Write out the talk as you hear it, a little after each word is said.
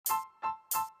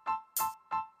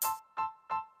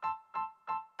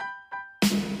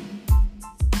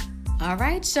All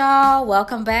right, y'all.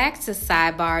 Welcome back to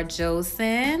Sidebar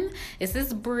Josen. This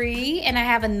is Bree, and I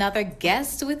have another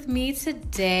guest with me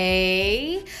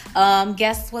today.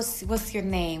 Guest, what's your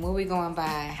name? What are we going by?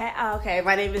 Hey, okay,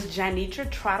 my name is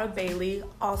Janitra Trotter Bailey,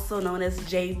 also known as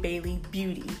J Bailey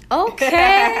Beauty.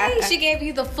 Okay, she gave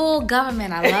you the full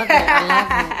government. I love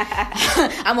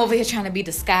it. I'm over here trying to be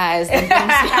disguised and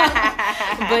things.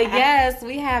 But yes,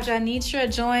 we have Janitra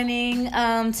joining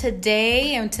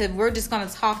today, and we're just going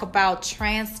to talk about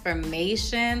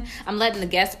transformation. I'm letting the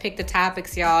guests pick the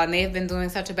topics, y'all, and they've been doing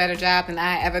such a better job than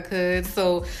I ever could.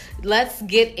 So let's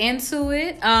get into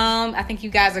it. I think you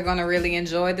guys are going to really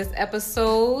enjoy this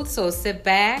episode. So sit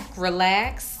back,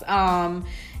 relax,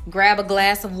 grab a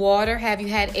glass of water. Have you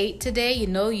had 8 today? You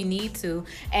know you need to.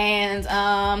 And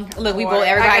look, we both,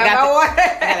 everybody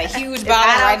got a huge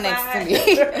bottle right next to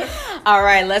me. All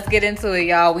right, let's get into it,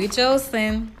 y'all. We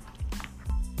Josen.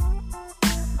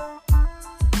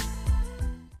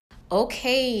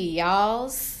 Okay, y'all.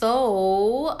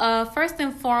 So, first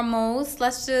and foremost,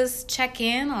 let's just check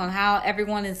in on how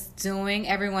everyone is doing.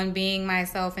 Everyone being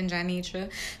myself and Janitra.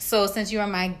 So, since you are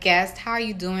my guest, how are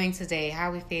you doing today? How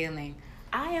are we feeling?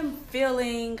 I am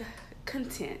feeling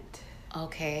content.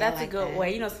 Okay, that's like a good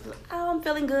way. You know, I'm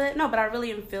feeling good. No, but I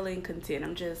really am feeling content.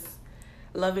 I'm just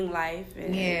loving life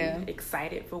and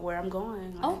excited for where I'm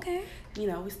going. Okay. You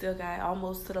know, we still got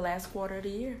almost to the last quarter of the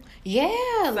year. Yeah.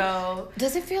 So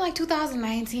does it feel like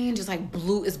 2019 just like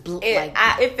blue?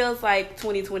 It feels like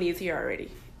 2020 is here already.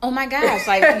 Oh my gosh,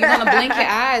 like you're going to blink your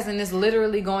eyes and it's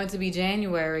literally going to be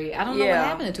January. I don't know what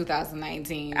happened in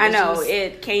 2019. I know.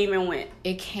 It came and went.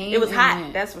 It was hot,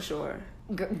 went. that's for sure.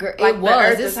 Like it was. The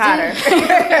earth is hotter.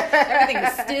 Everything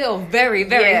is still very,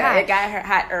 very hot. It got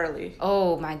hot early.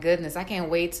 Oh my goodness! I can't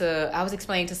wait to. I was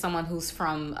explaining to someone who's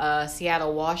from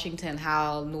Seattle, Washington,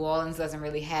 how New Orleans doesn't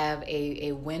really have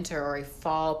a winter or a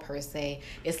fall per se.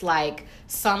 It's like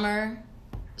summer,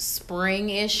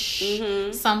 spring-ish,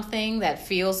 something that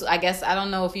feels, I guess, I don't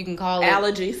know if you can call it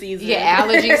allergy season. Yeah,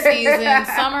 allergy season,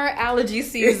 summer, allergy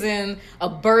season, a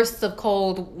burst of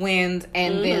cold wind,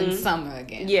 and then summer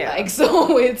again. Yeah, like,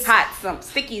 so it's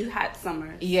sticky hot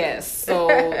summer. Yes, so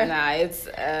it's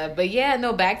but yeah,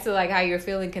 no, back to like how you're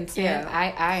feeling content.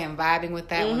 I am vibing with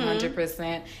that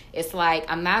 100%. It's like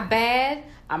I'm not bad.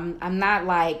 I'm not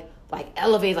like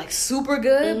elevated, like super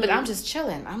good, but I'm just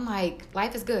chilling. I'm like,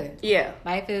 life is good. Yeah.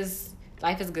 Life is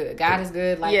good. God is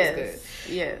good. Life is good.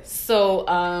 Yes. So,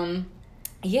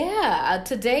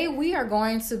 today we are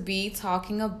going to be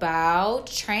talking about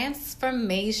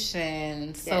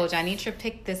transformation. So Janitra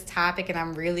picked this topic and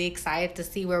I'm really excited to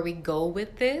see where we go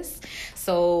with this.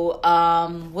 So,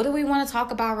 what do we want to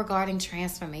talk about regarding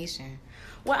transformation?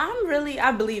 Well,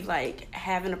 I believe like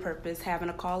having a purpose, having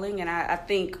a calling, and I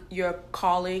think your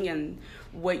calling and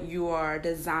what you are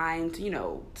designed,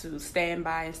 to stand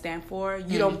by and stand for,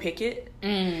 you don't pick it.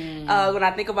 When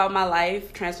I think about my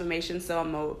life, transformation, so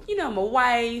I'm a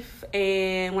wife,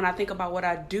 and when I think about what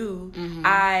I do,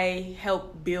 I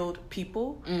help build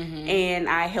people, and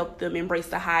I help them embrace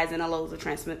the highs and the lows of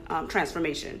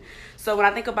transformation. So when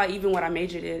I think about even what I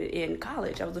majored in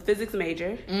college, I was a physics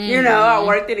major. I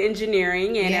worked in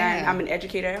engineering, and I'm an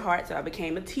educator at heart, so I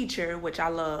became a teacher, which I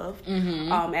love,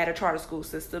 at a charter school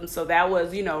system. So that was,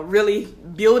 really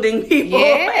building people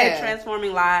and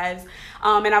transforming lives.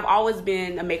 And I've always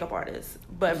been a makeup artist.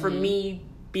 But for me,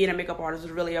 being a makeup artist is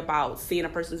really about seeing a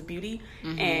person's beauty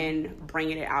and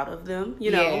bringing it out of them,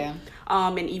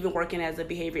 and even working as a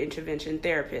behavior intervention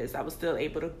therapist, I was still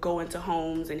able to go into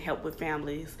homes and help with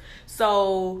families.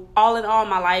 So all in all,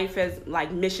 my life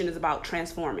mission is about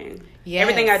transforming. Yes.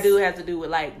 Everything I do has to do with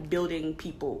like building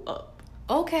people up.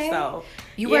 Okay. So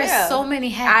you wear so many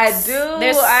hats. I do.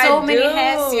 There's so many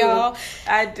hats, y'all.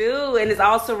 I do. And it's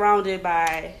all surrounded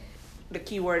by the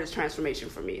key word is transformation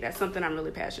for me. That's something I'm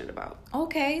really passionate about.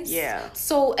 Okay. Yeah.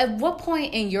 So at what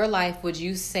point in your life would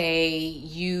you say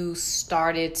you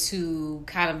started to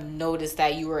kind of notice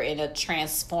that you were in a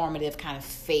transformative kind of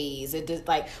phase?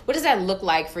 What does that look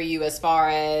like for you as far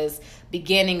as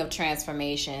beginning of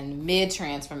transformation,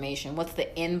 mid-transformation? What's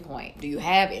the end point? Do you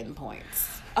have end points?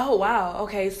 Oh, wow.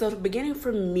 Okay. So the beginning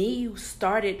for me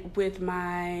started with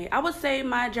my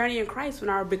journey in Christ when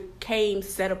I became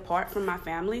set apart from my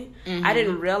family. I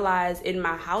didn't realize in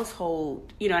my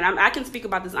household, and I can speak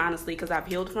about this honestly because I've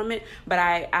healed from it, but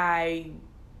I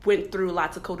went through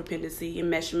lots of codependency,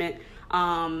 enmeshment,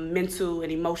 mental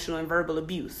and emotional and verbal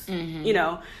abuse,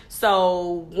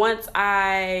 So once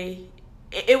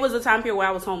it was a time period where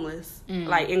I was homeless,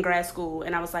 like in grad school.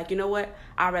 And I was like, you know what?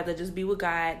 I'd rather just be with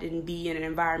God than be in an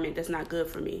environment that's not good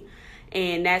for me.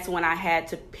 And that's when I had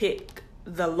to pick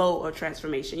the low of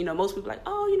transformation. You know, most people are like,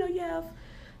 oh, you know, you have,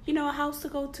 you know, a house to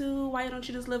go to. Why don't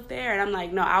you just live there? And I'm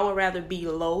like, no, I would rather be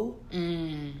low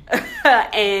and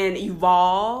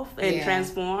evolve and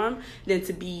transform than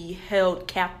to be held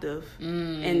captive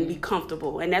and be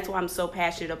comfortable. And that's why I'm so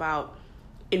passionate about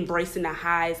embracing the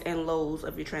highs and lows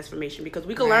of your transformation, because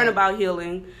we can learn about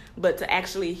healing, but to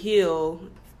actually heal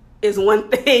is one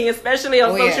thing, especially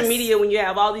on social media when you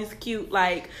have all these cute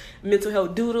like mental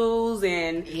health doodles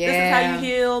and this is how you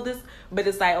heal this, but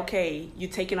it's like, okay, you're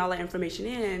taking all that information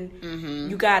in,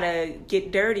 you gotta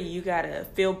get dirty, you gotta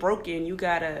feel broken, you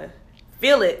gotta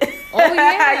feel it.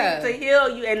 To heal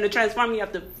you and to transform, you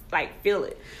have to like feel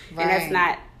it, and that's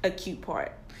not a cute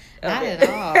part. Not at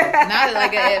all. Not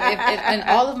like in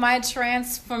all of my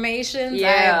transformations,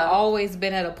 I've always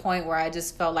been at a point where I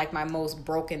just felt like my most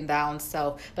broken down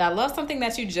self. But I love something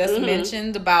that you just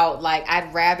mentioned about like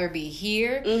I'd rather be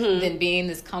here than be in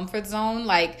this comfort zone.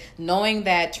 Like knowing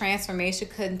that transformation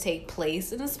couldn't take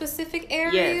place in a specific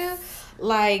area. Yes.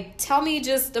 Like, tell me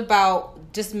just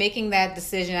about just making that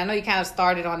decision. I know you kind of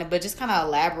started on it, but just kind of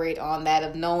elaborate on that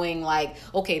of knowing like,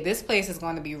 okay, this place is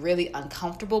going to be really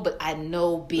uncomfortable, but I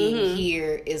know being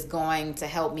here is going to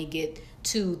help me get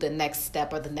to the next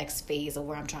step or the next phase of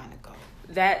where I'm trying to go.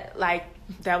 That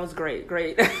was great.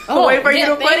 Oh, way for you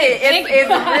to put it. It's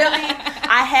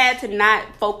really, I had to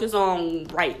not focus on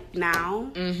right now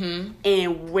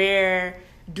and where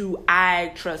do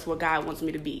I trust what God wants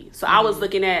me to be. So I was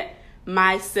looking at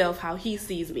myself, how he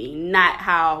sees me, not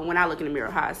how when I look in the mirror,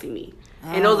 how I see me.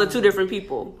 And those are two different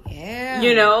people. Yeah.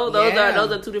 You know,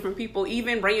 those are two different people.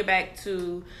 Even bring it back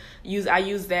to I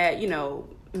use that, you know,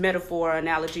 metaphor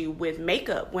analogy with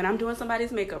makeup. When I'm doing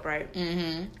somebody's makeup, right?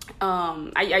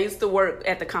 I used to work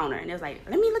at the counter, and it was like,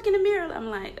 let me look in the mirror. I'm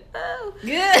like, oh.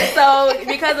 Yeah. So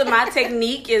because of my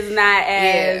technique is not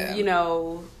as, you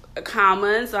know,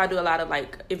 common, so I do a lot of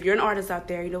like, if you're an artist out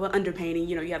there, you know what, underpainting,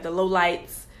 you know, you have the low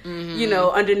lights, you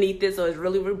know, underneath it, so it's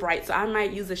really, really bright. So I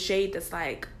might use a shade that's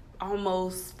like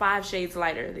almost 5 shades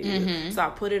lighter than you. So I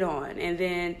put it on, and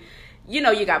then, you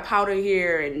know, you got powder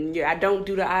here, and I don't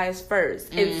do the eyes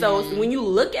first. And so when you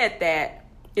look at that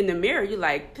in the mirror, you're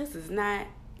like, this is not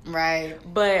right.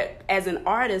 But as an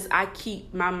artist, I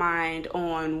keep my mind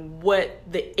on what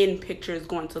the end picture is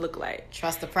going to look like.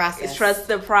 Trust the process. Trust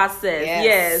the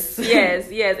process. Yes.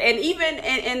 And even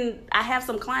and I have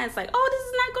some clients like, oh, this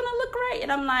is not going to look right,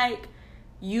 and I'm like,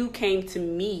 you came to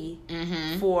me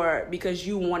because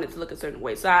you wanted to look a certain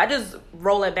way. So I just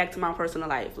roll it back to my personal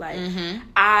life. Like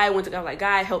I went to God, like,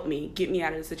 God, help me, get me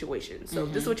out of the situation. So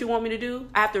if this is what you want me to do,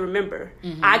 I have to remember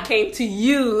I came to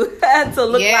you to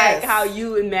look like how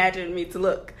you imagined me to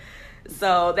look.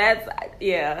 So that's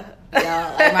Like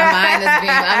my mind is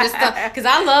being, I'm just, because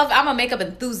I'm a makeup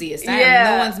enthusiast. I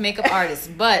am no one's makeup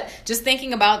artist, but just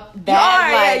thinking about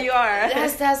that, you are.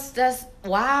 That's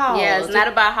wow. Yeah, it's not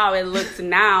about how it looks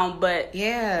now, but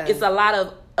it's a lot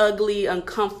of ugly,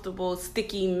 uncomfortable,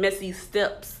 sticky, messy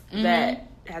steps that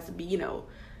has to be, you know,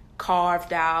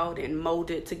 carved out and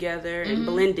molded together and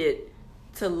blended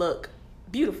to look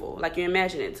beautiful, like you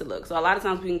imagine it to look. So a lot of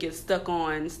times we can get stuck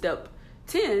on step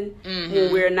 10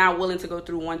 when we're not willing to go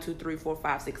through 1, 2, 3, 4,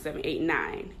 5, 6, 7, 8,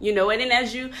 9. You know, and then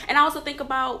and I also think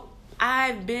about,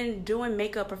 I've been doing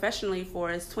makeup professionally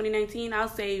for 2019. I'll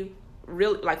say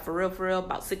really, like for real,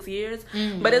 about 6 years.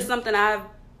 But it's something I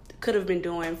could have been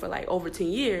doing for like over 10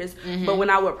 years. But when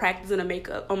I would practice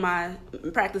makeup on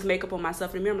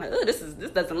myself in the mirror, I'm like, oh, this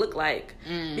doesn't look like,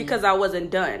 because I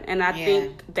wasn't done. And I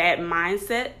think that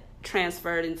mindset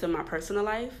transferred into my personal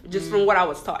life just from what I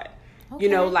was taught. Okay.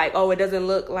 You know, like, oh, it doesn't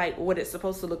look like what it's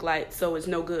supposed to look like, so it's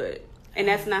no good. And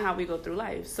that's not how we go through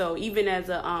life. So even as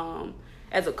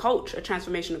a coach, a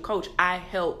transformational coach, I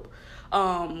help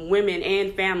women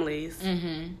and families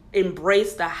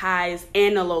embrace the highs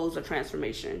and the lows of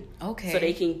transformation. Okay. So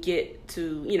they can get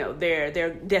to, you know,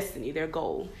 their destiny, their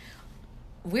goal.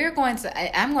 I'm going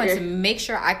to make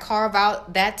sure I carve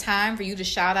out that time for you to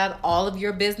shout out all of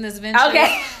your business ventures.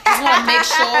 Okay. I just want to make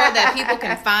sure that people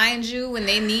can find you when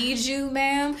they need you,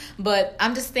 ma'am. But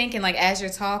I'm just thinking, like, as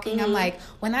you're talking, I'm like,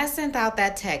 when I sent out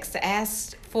that text to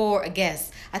ask for a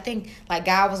guest, I think like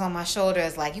God was on my shoulder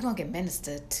as like, you're gonna get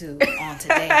ministered to on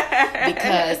today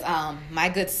because my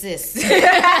good sis, you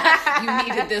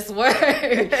needed this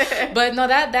word. But no,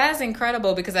 that's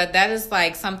incredible, because that is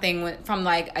like something from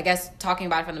like, I guess talking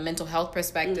about it from the mental health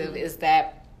perspective is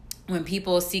that when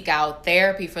people seek out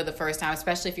therapy for the first time,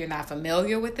 especially if you're not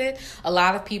familiar with it, a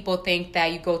lot of people think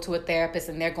that you go to a therapist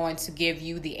and they're going to give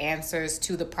you the answers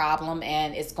to the problem,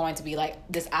 and it's going to be like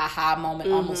this aha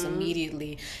moment almost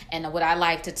immediately. And what I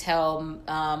like to tell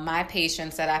my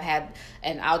patients that I've had,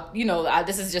 and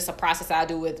this is just a process I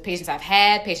do with patients I've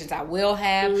had, patients I will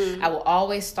have. I will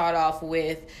always start off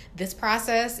with, this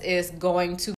process is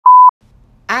going to...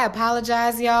 I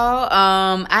apologize, y'all.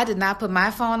 I did not put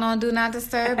my phone on Do Not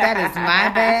Disturb. That is my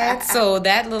bad. So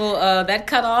that little, that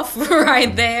cut off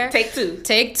right there. Take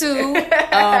two.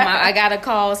 I got a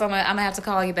call, so I'm gonna have to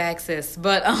call you back, sis.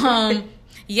 But,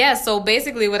 yeah, so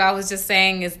basically what I was just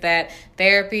saying is that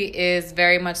therapy is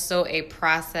very much so a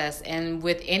process. And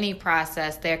with any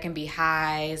process, there can be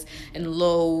highs and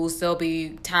lows. There'll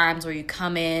be times where you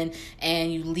come in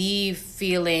and you leave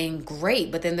feeling great.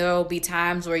 But then there'll be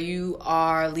times where you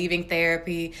are leaving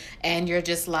therapy and you're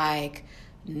just like,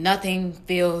 nothing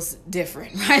feels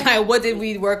different, right? Like, what did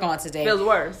we work on today? Feels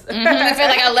worse. I feel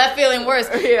like I left feeling worse.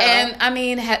 Yeah. And I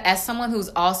mean, as someone who's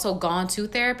also gone to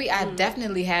therapy, I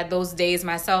definitely had those days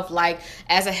myself. Like,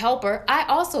 as a helper, I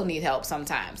also need help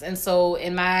sometimes. And so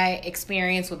in my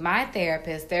experience with my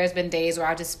therapist, there's been days where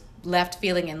I just left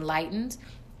feeling enlightened.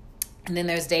 And then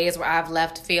there's days where I've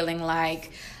left feeling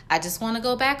like I just want to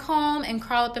go back home and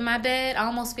crawl up in my bed. I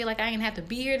almost feel like I didn't have to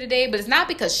be here today. But it's not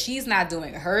because she's not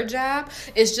doing her job.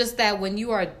 It's just that when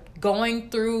you are going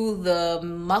through the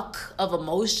muck of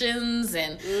emotions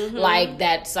and like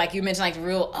that's, like you mentioned, like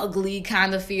real ugly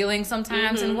kind of feeling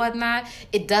sometimes and whatnot,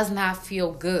 it does not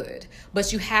feel good.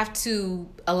 But you have to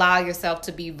allow yourself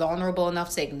to be vulnerable enough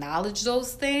to acknowledge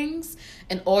those things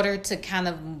in order to kind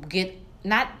of get...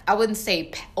 I wouldn't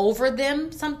say over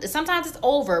them. Sometimes it's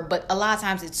over, but a lot of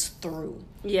times it's through.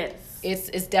 Yes.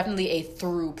 It's definitely a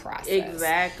through process.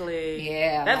 Exactly.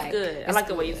 Yeah. That's good. I like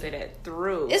the way you say that.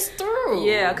 Through. It's through.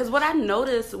 Yeah, because what I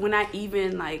noticed when I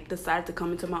even like decided to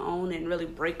come into my own and really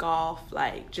break off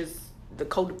like just the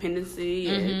codependency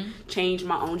and change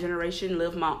my own generation,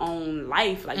 live my own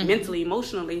life, like mentally,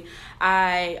 emotionally,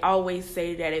 I always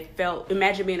say that it felt,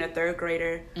 imagine being a third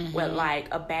grader with like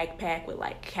a backpack with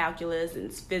like calculus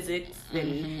and physics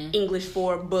and English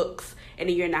 4 books, and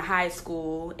then you're in a high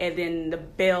school and then the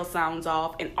bell sounds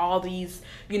off and all these,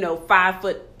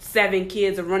 5'7"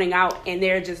 kids are running out and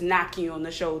they're just knocking you on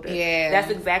the shoulder. Yeah. That's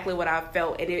exactly what I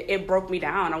felt, and it broke me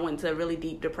down. I went into a really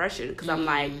deep depression because I'm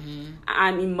like,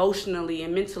 I'm emotionally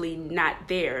and mentally not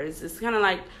there. It's kind of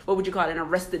like, what would you call it, an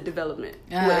arrested development.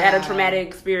 Had a traumatic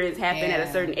experience happen at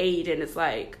a certain age, and it's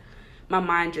like my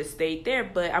mind just stayed there.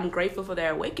 But I'm grateful for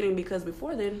that awakening, because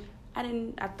before then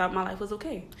I thought my life was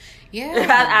okay.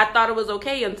 Yeah. I thought it was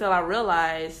okay until I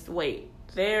realized, wait,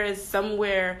 there is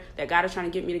somewhere that God is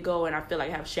trying to get me to go, and I feel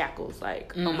like I have shackles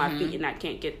like on my feet and I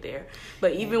can't get there.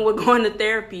 But even with going to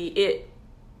therapy,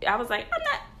 I was like,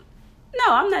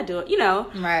 I'm not doing,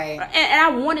 Right. And I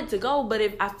wanted to go, but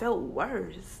I felt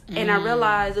worse. And I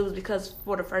realized it was because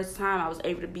for the first time I was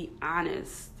able to be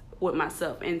honest with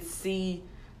myself and see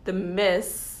the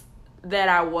mess that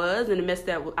I was, and the mess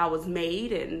that I was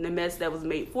made, and the mess that was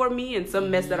made for me, and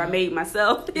some mess that I made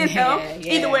myself,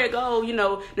 Either way it go,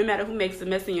 no matter who makes a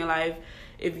mess in your life,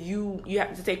 if you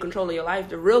have to take control of your life,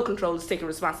 the real control is taking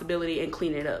responsibility and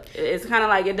clean it up. It's kind of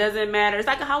like, it doesn't matter. It's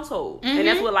like a household. And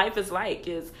that's what life is like,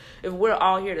 is if we're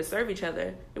all here to serve each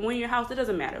other, and when you're in your house, it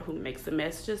doesn't matter who makes the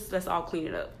mess. Just let's all clean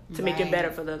it up to make it better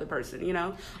for the other person,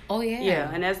 Oh, yeah.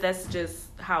 Yeah, and that's just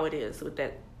how it is with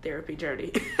that therapy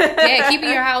journey. Yeah, keeping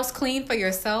your house clean for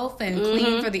yourself and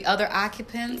clean for the other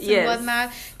occupants and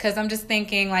whatnot. Because I'm just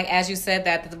thinking, like, as you said,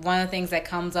 that one of the things that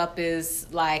comes up is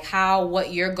like how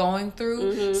what you're going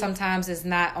through sometimes is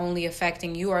not only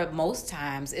affecting you, or most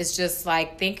times it's just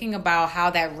like thinking about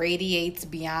how that radiates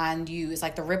beyond you. It's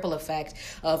like the ripple effect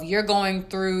of you're going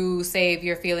through, say, if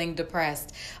you're feeling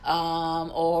depressed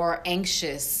or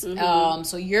anxious.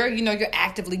 So you're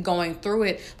actively going through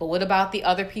it. But what about the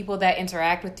other people that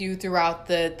interact with you throughout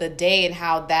the day, and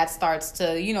how that starts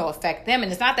to affect them? And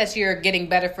it's not that you're getting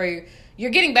better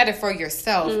for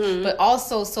yourself, but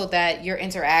also so that your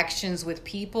interactions with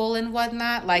people and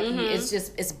whatnot, like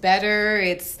it's better.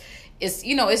 It's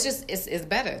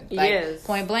better, like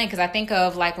point blank. Because I think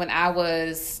of like when I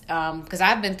was because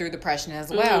I've been through depression as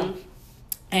well.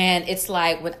 And it's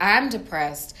like when I'm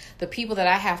depressed, the people that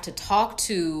I have to talk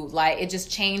to, like, it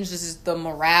just changes the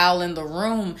morale in the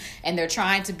room, and they're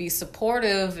trying to be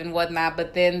supportive and whatnot,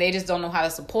 but then they just don't know how to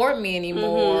support me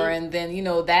anymore. And then,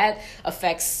 that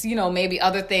affects, maybe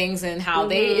other things and how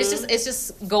it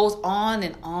just goes on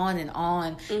and on and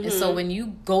on. And so when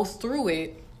you go through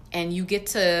it, and you get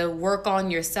to work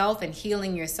on yourself and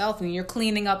healing yourself, and you're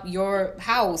cleaning up your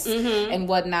house and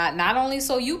whatnot. Not only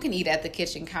so you can eat at the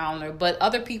kitchen counter, but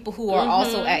other people who are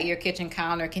also at your kitchen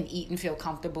counter can eat and feel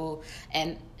comfortable,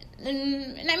 and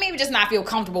maybe just not feel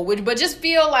comfortable with, but just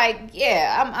feel like,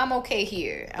 yeah, I'm okay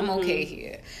here. I'm okay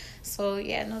here. So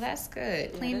yeah, no, that's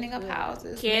good. Cleaning up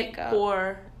houses. Can't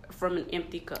pour from an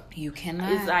empty cup. You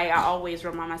cannot. It's like I always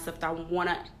remind myself that I want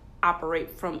to operate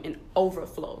from an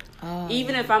overflow.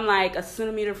 Even if I'm like a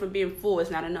centimeter from being full, it's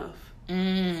not enough.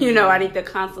 You know, I need to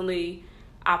constantly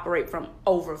operate from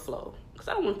overflow, because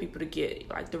I don't want people to get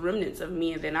like the remnants of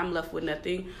me and then I'm left with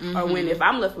nothing. Or when if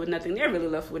I'm left with nothing, they're really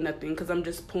left with nothing, because I'm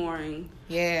just pouring,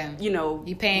 you know,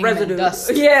 you paying residue.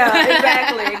 Dust. Yeah,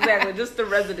 exactly. Just the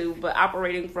residue, but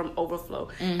operating from overflow.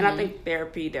 And I think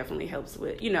therapy definitely helps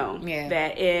with, you know,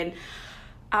 that. And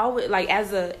I always, like,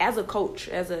 as a coach,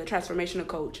 as a transformational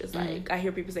coach, it's like I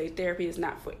hear people say therapy is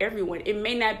not for everyone. It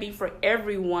may not be for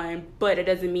everyone, but it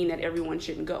doesn't mean that everyone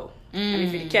shouldn't go. And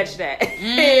if you catch that,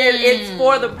 it's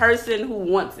for the person who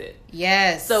wants it.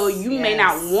 Yes. So you may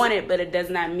not want it, but it does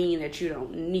not mean that you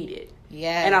don't need it.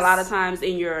 Yes. And a lot of times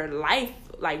in your life,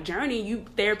 like, journey,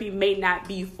 therapy may not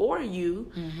be for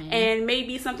you, and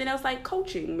maybe something else like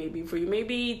coaching maybe for you,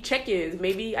 maybe check-ins.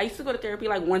 Maybe I used to go to therapy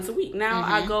like once a week. Now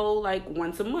I go like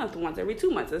once a month, once every 2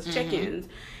 months as check-ins.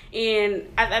 And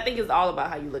I think it's all about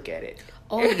how you look at it.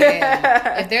 Oh,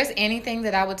 yeah. If there's anything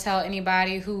that I would tell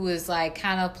anybody who is like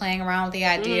kind of playing around with the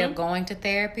idea of going to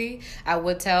therapy, I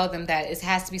would tell them that it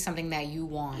has to be something that you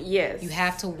want. Yes. You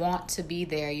have to want to be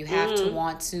there. You have to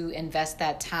want to invest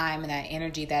that time and that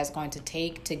energy that's going to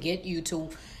take to get you to,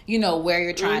 you know, where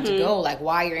you're trying to go, like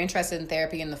why you're interested in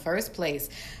therapy in the first place.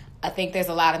 I think there's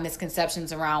a lot of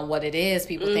misconceptions around what it is.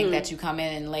 People think that you come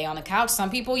in and lay on a couch. Some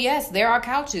people, yes, there are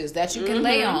couches that you can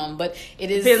lay on, but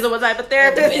it is... Depends on what type of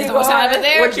therapist. Depends on what type of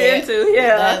therapist. What you're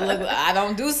into, I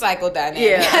don't do psychodynamics.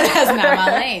 That's not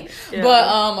my lane.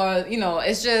 But, or, you know,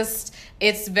 it's just...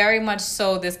 It's very much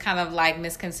so this kind of like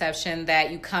misconception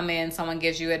that you come in, someone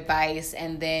gives you advice,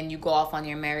 and then you go off on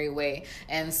your merry way.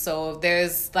 And so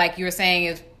there's, like you were saying,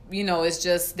 if you know, it's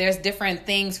just there's different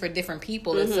things for different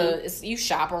people. It's you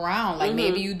shop around. Like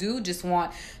maybe you do just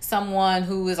want someone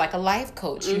who is like a life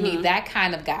coach. You need that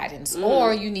kind of guidance,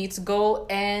 or you need to go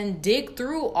and dig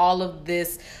through all of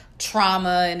this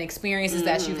trauma and experiences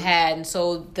that you've had, and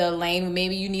so the lane,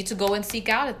 maybe you need to go and seek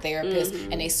out a therapist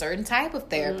and a certain type of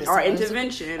therapist, or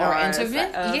intervention, or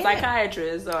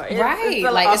psychiatrist, or it's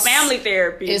like family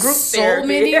therapy, it's group so therapy.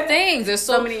 many things. There's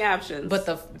so many options. But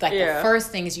the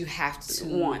first thing is you have to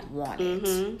want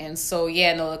it. And so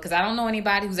because I don't know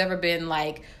anybody who's ever been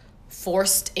like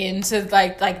forced into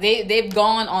like they've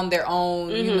gone on their own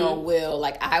you know will,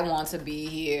 like I want to be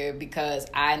here because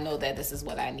I know that this is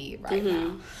what I need right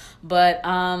now. But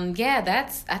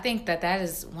I think that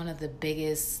is one of the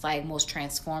biggest, like, most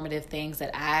transformative things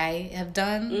that I have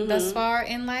done thus far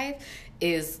in life,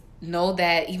 is know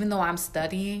that even though I'm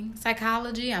studying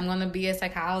psychology, I'm going to be a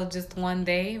psychologist one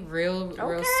day, real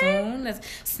soon. That's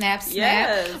snap.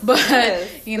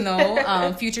 But, you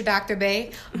know, future Dr.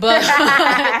 Bay. But,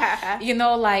 you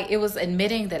know, like, it was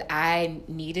admitting that I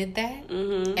needed that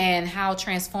and how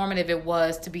transformative it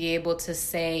was to be able to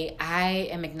say, I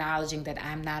am acknowledging that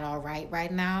I'm not all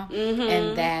right now,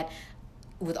 and that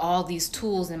with all these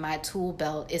tools in my tool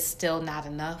belt, it's still not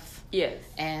enough. Yes.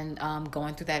 And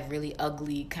going through that really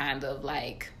ugly kind of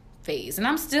like phase. And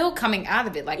I'm still coming out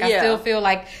of it. Like, I still feel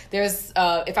like there's,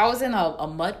 if I was in a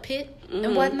mud pit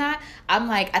and whatnot, I'm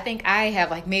like, I think I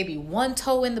have like maybe one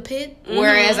toe in the pit,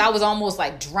 whereas I was almost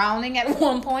like drowning at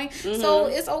one point. So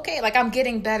it's okay. Like, I'm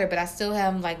getting better, but I still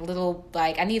have like little,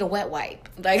 like, I need a wet wipe.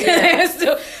 Like,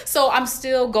 so I'm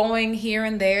still going here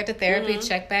and there to therapy,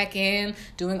 check back in,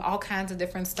 doing all kinds of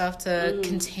different stuff to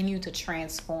continue to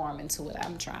transform into what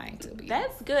I'm trying to be.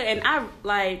 That's good. And I,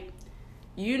 like,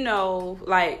 you know,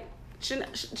 like,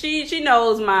 she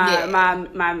knows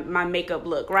my makeup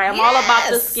look, right? I'm all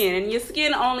about the skin, and your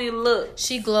skin only looks.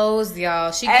 She glows,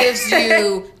 y'all. She gives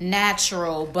you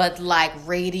natural, but like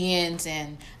radiant,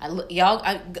 and you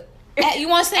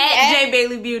want to say at J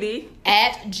Bailey Beauty?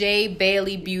 At J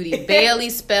Bailey Beauty. Bailey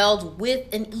spelled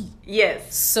with an E.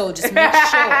 Yes. So just make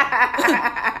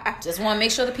sure. Just want to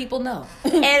make sure the people know.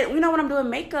 And you know, when I'm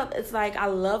doing makeup, it's like I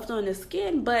love doing the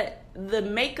skin, but the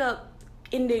makeup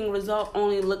ending result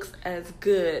only looks as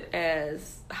good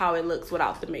as how it looks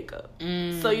without the makeup.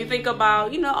 So you think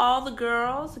about, all the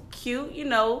girls, cute,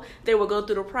 they will go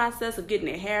through the process of getting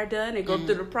their hair done. They go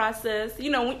through the process.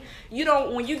 When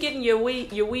you're getting your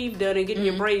weave done and getting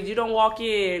your braids, you don't walk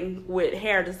in with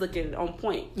hair just looking on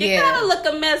point. You gotta look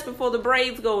a mess before the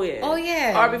braids go in. Oh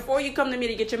yeah. Or before you come to me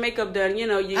to get your makeup done,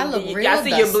 I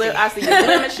see your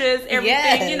blemishes,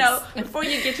 everything. Before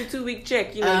you get your 2-week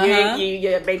check, your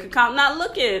bank account not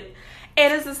looking.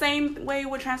 And it's the same way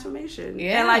with transformation.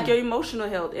 And like your emotional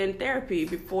health and therapy.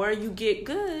 Before you get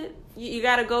good, you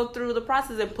got to go through the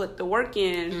process and put the work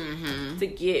in to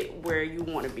get where you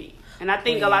want to be. And I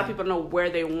think a lot of people know where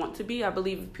they want to be. I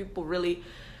believe people really,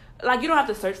 you don't have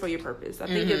to search for your purpose. I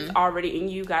think it's already in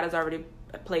you. God has already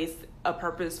placed a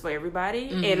purpose for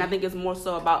everybody. And I think it's more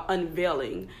so about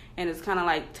unveiling. And it's kind of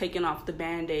like taking off the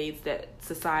Band-Aids that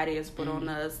society has put on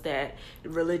us, that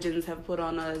religions have put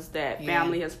on us, that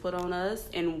family has put on us.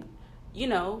 And,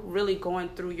 really going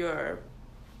through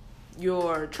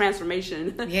your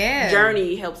transformation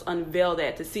journey helps unveil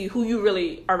that, to see who you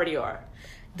really already are.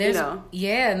 That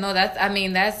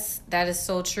is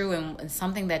so true, and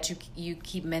something that you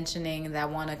keep mentioning that I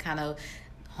want to kind of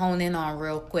hone in on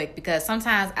real quick, because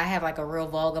sometimes I have like a real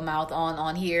vulgar mouth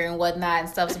on here and whatnot and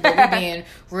stuff, but we're being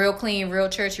real clean, real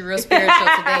churchy, real spiritual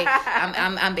today.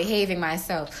 I'm behaving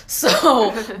myself.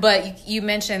 So, but you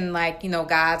mentioned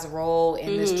God's role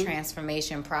in this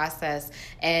transformation process,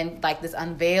 and like this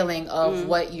unveiling of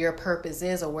what your purpose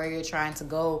is or where you're trying to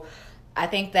go. I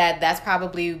think that's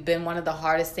probably been one of the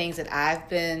hardest things that I've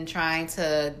been trying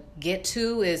to get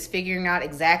to, is figuring out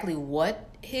exactly what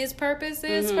his purpose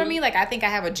is for me. Like, I think I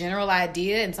have a general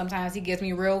idea, and sometimes he gives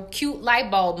me real cute light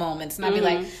bulb moments, and I'll be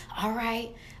like, all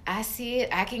right, I see it.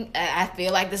 I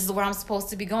feel like this is where I'm supposed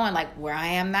to be going, like where I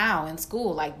am now in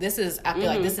school. Like, I feel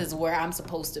like this is where I'm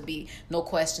supposed to be. No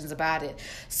questions about it.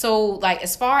 So, like,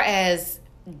 as far as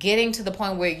getting to the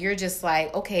point where you're just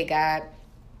like, okay, God,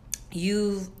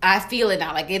 I feel it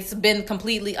now. Like, it's been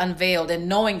completely unveiled, and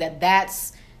knowing that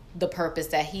that's the purpose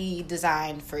that he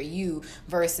designed for you,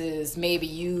 versus maybe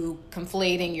you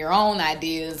conflating your own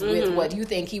ideas with what you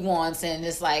think he wants, and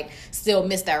it's like still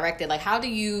misdirected. Like, how do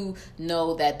you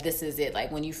know that this is it?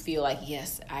 Like, when you feel like,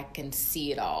 yes, I can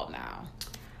see it all now.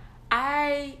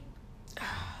 I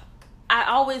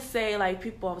always say,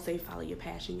 people always say, follow your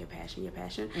passion, your passion, your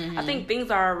passion. I think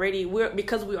things are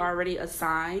because we're already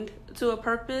assigned to a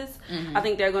purpose. I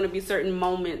think there are going to be certain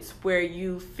moments where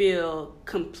you feel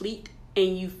complete,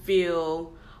 and you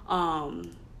feel, how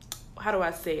do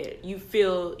I say it? You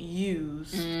feel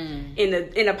used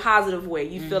in a positive way.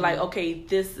 You feel like, okay,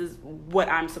 this is what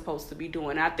I'm supposed to be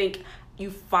doing. And I think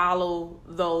you follow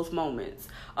those moments.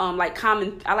 I like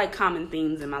common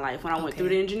themes in my life. When I went through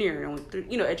the engineering, I went through,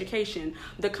 education,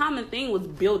 the common thing was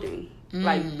building,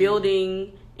 like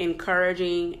building,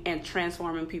 encouraging, and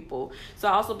transforming people. So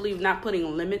I also believe not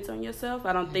putting limits on yourself.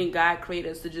 I don't think God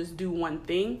created us to just do one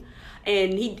thing.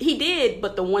 And he did,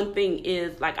 but the one thing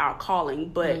is like our calling.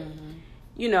 But,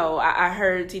 I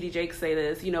heard T.D. Jakes say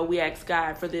this, we ask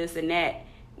God for this and that.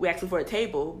 We ask him for a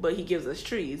table, but he gives us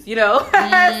trees, So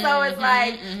it's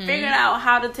like figuring out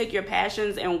how to take your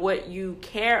passions and what you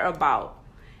care about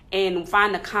and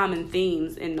find the common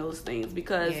themes in those things.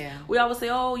 Because we always say,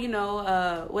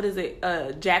 what is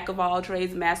it? Jack of all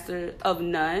trades, master of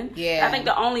none. Yeah. I think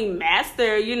the only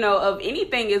master, of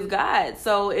anything is God.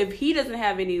 So if he doesn't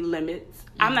have any limits,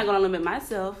 I'm not going to limit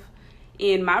myself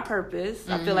in my purpose.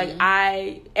 I feel like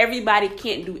everybody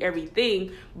can't do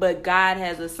everything, but God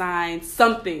has assigned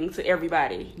something to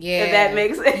everybody. Yeah. If that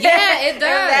makes sense. Yeah, it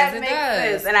does. It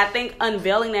does. Sense. And I think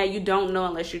unveiling that, you don't know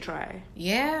unless you try.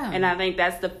 Yeah. And I think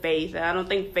that's the faith. I don't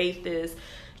think faith is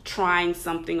trying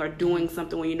something or doing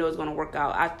something when you know it's going to work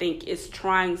out. I think it's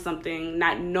trying something,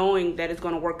 not knowing that it's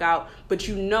going to work out, but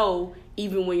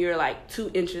even when you're like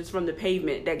 2 inches from the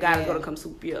pavement, that God is going to come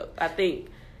swoop you up. I think,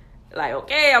 like,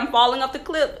 okay, I'm falling off the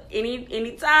cliff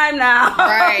any time now.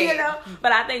 Right.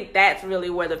 But I think that's really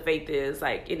where the faith is,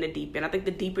 like in the deep end. I think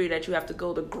the deeper that you have to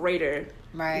go, the greater,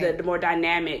 the more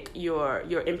dynamic your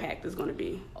impact is going to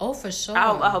be. Oh, for sure.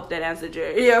 I hope that answered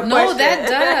your question. No,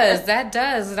 that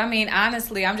does. I mean,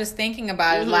 honestly, I'm just thinking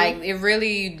about it. Like, it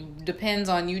really depends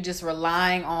on you just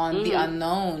relying on the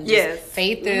unknown.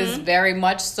 Faith is very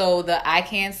much so that I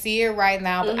can't see it right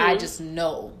now, but I just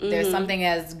know there's something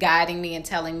that's guiding me and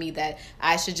telling me that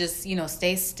I should just,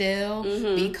 stay still,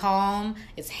 be calm.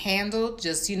 It's handled.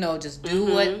 Just, just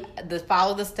do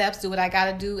follow the steps, do what I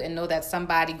got to do, and know that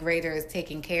somebody greater is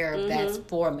taking care of that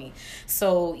for me.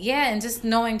 So, and just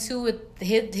knowing too, with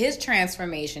his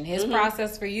transformation, his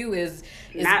process for you is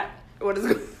what is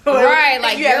right,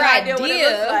 like you your have no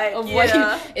idea like. of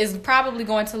what is probably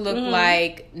going to look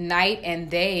like night and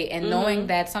day, and knowing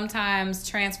that sometimes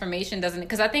transformation doesn't,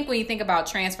 because I think when you think about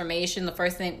transformation, the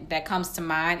first thing that comes to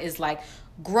mind is like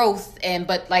growth,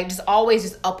 but like just always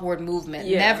just upward movement,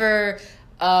 never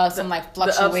some like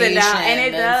fluctuation and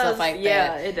it does stuff like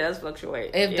that. it does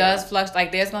fluctuate. It does fluctuate.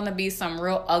 Like there's going to be some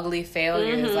real ugly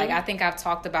failures. Like I think I've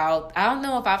talked about, I don't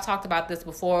know if I've talked about this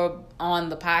before on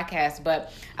the podcast,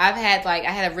 but I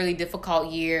had a really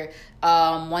difficult year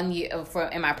 1 year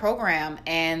in my program,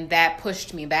 and that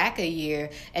pushed me back a year,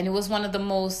 and it was one of the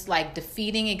most like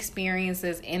defeating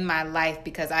experiences in my life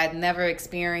because I had never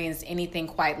experienced anything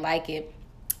quite like it.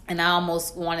 And I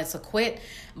almost wanted to quit,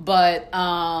 but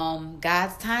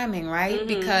God's timing, right?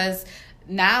 Because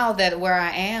now that where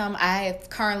I am, I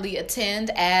currently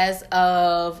attend as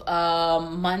of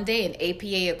Monday an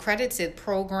APA accredited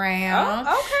program.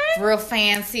 Oh, okay. Real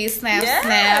fancy, snap.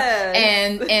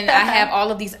 And I have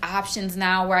all of these options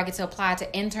now where I get to apply to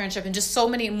internship, and just so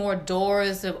many more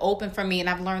doors have opened for me. And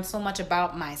I've learned so much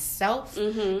about myself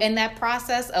in that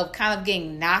process of kind of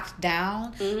getting knocked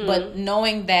down, but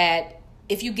knowing that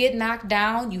if you get knocked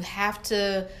down, you have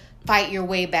to fight your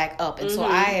way back up. And so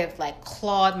I have like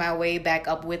clawed my way back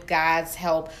up with God's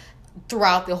help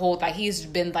throughout the whole, like he's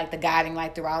been like the guiding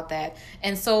light throughout that.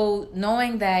 And so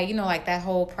knowing that, you know, like that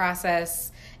whole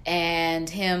process and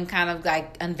him kind of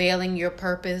like unveiling your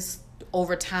purpose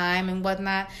over time and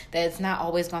whatnot, that it's not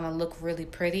always going to look really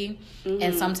pretty.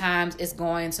 And sometimes it's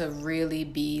going to really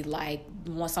be like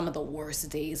some of the worst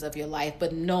days of your life,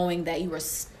 but knowing that you are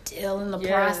still in the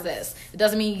process, it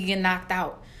doesn't mean you get knocked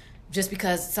out just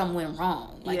because something went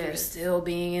wrong. Like you're still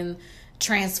being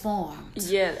transformed.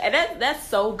 Yeah, and that's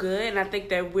so good. And I think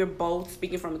that we're both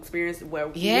speaking from experience where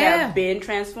we have been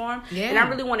transformed. And I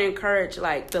really want to encourage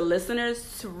like the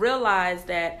listeners to realize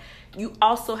that you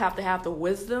also have to have the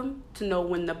wisdom to know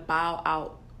when to bow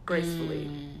out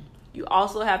gracefully. You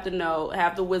also have to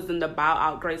have the wisdom to bow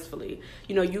out gracefully.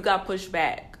 You know, you got pushed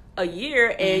back a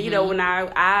year, and you know, when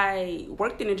I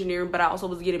worked in engineering, but I also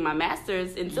was getting my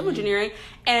master's in civil engineering,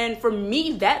 and for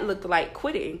me that looked like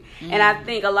quitting. And I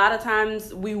think a lot of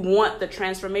times we want the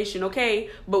transformation, okay,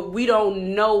 but we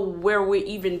don't know where we're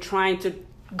even trying to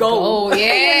go. Oh yeah.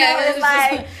 You know, it's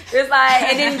like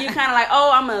and then you kind of like,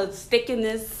 oh, I'm gonna stick in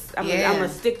this, I'm gonna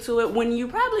stick to it, when you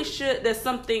probably should. There's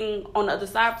something on the other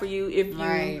side for you if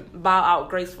you bow out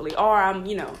gracefully. Or I'm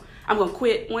gonna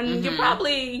quit when you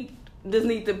probably just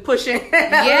need to push it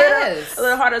a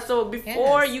little harder. So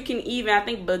before you can even, I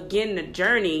think, begin the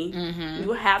journey,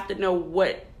 you have to know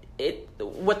what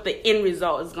the end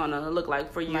result is gonna look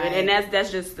like for you. And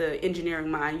that's just the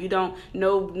engineering mind. You don't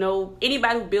know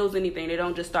anybody who builds anything, they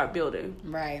don't just start building.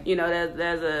 Right. You know,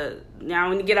 there's a, now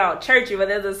when you get out churchy, but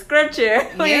there's a scripture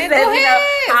when it says, you know,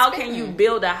 how can you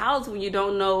build a house when you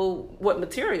don't know what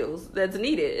materials that's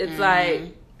needed? It's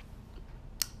like,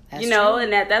 that's, you know, true.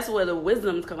 And that's where the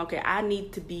wisdoms come. Okay, I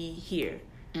need to be here.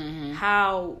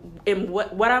 How and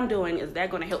what I'm doing, is that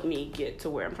going to help me get to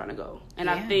where I'm trying to go? And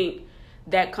I think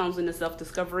that comes into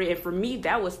self-discovery. And for me,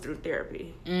 that was through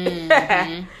therapy.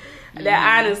 That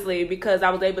honestly, because I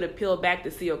was able to peel back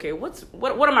to see, okay, what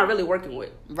am I really working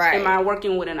with? Right. Am I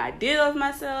working with an idea of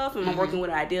myself? Am I working with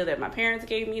an idea that my parents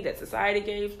gave me, that society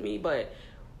gave me? But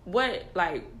what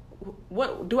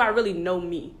do I really know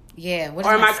me? Yeah. What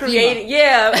or am I creating?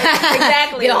 Yeah,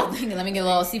 exactly. Let me get a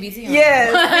little CBT on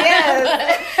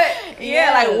yes.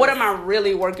 Yeah, like what am I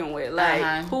really working with?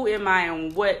 Like who am I,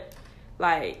 and what,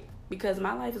 like, because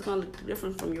my life is going to look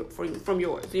different from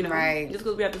yours, you know? Right. Just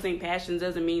because we have the same passions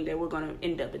doesn't mean that we're going to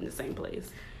end up in the same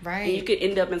place. Right. And you could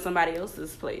end up in somebody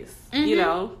else's place, you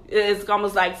know? It's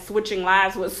almost like switching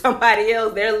lives with somebody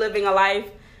else. They're living a life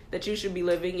that you should be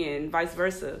living, and vice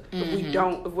versa.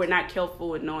 If we're not careful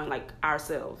with knowing, like,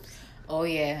 ourselves. Oh,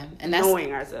 yeah. And that's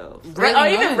knowing ourselves. Really or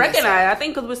even recognize. I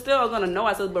think because we're still going to know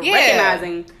ourselves, but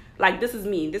recognizing, like, this is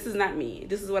me, this is not me,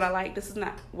 this is what I like, this is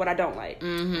not what I don't like.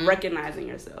 Recognizing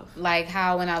yourself. Like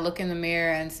how when I look in the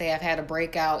mirror and say I've had a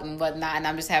breakout and whatnot, and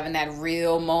I'm just having that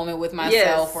real moment with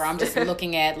myself where I'm just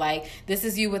looking at, like, this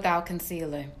is you without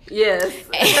concealer. Yes.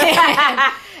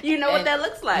 You know what that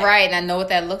looks like. Right, and I know what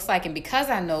that looks like, and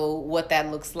because I know what that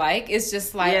looks like, it's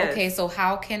just like, okay, so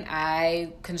how can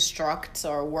I construct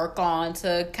or work on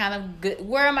to kind of,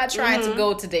 where am I trying to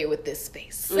go today with this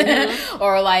space?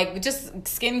 Or like just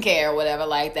skincare or whatever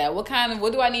like that. What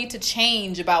do I need to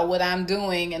change about what I'm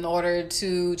doing in order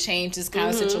to change this kind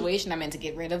of situation I'm in, to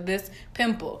get rid of this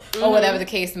pimple or whatever the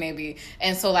case may be.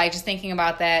 And so like just thinking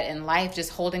about that in life, just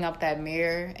holding up that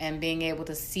mirror and being able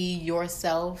to see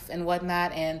yourself and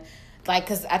whatnot, and like,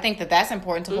 because I think that's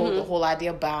important to hold the whole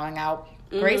idea of bowing out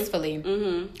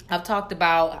gracefully. I've talked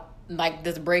about like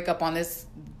this breakup on this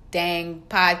dang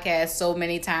podcast so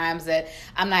many times that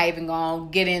I'm not even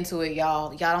gonna get into it,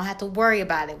 y'all. Y'all don't have to worry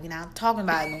about it. We're not talking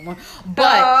about it no more.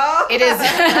 But it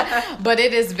is but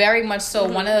it is very much so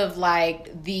one of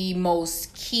like the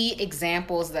most key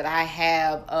examples that I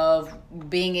have of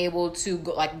being able to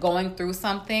go, like going through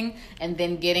something and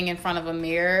then getting in front of a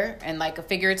mirror, and like a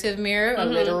figurative mirror, a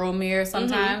literal mirror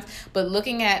sometimes, but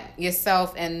looking at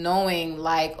yourself and knowing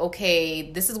like, okay,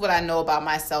 this is what I know about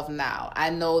myself now.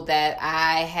 I know that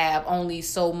I have only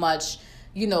so much,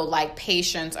 you know, like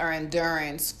patience or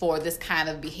endurance for this kind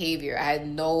of behavior. I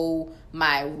know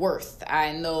my worth.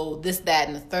 I know this, that,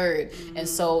 and the third. And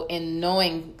so in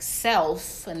knowing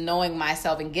self and knowing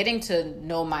myself and getting to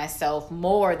know myself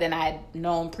more than I'd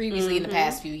known previously in the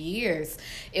past few years,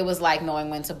 it was like knowing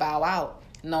when to bow out.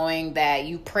 Knowing that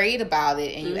you prayed about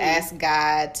it and you asked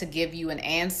God to give you an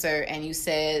answer, and you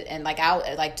said, and like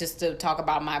I like just to talk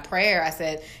about my prayer, I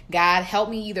said, God, help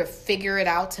me either figure it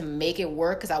out to make it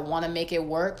work because I want to make it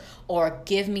work, or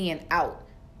give me an out.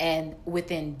 And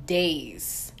within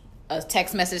days, a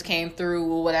text message came through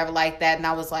or whatever like that, and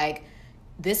I was like,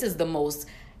 this is the most.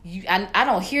 I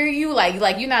don't hear you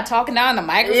like you're not talking down the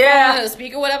microphone or the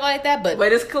speaker, whatever like that, but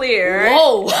it's clear.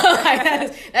 Whoa, like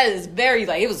that is very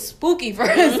like, it was spooky for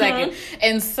a second,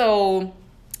 and so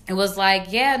it was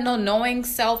like, knowing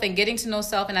self and getting to know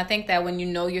self, and I think that when you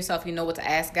know yourself, you know what to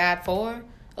ask God for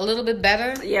a litl bit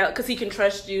better. Yeah, because He can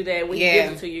trust you that when He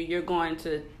gives it to you, you're going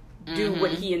to do what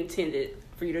He intended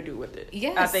for you to do with it.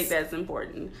 Yes. I think that's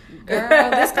important. Girl,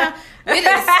 this time we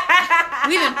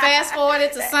didn't fast forward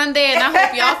to Sunday, and I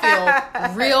hope y'all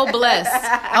feel real blessed.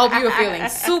 I hope you are feeling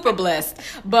super blessed.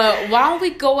 But why don't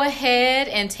we go ahead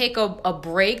and take a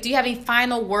break? Do you have any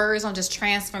final words on just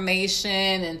transformation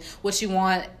and what you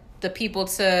want the people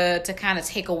to kind of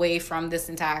take away from this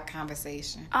entire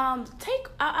conversation?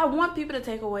 I want people to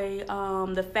take away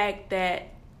the fact that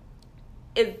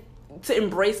to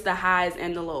embrace the highs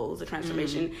and the lows, the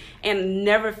transformation, and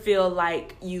never feel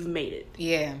like you've made it.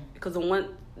 Yeah. Because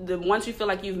once you feel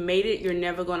like you've made it, you're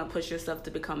never going to push yourself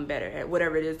to become better at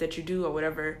whatever it is that you do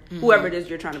or whoever it is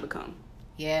you're trying to become.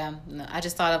 Yeah. No, I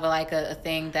just thought of like a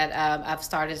thing that I've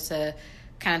started to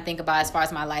kind of think about as far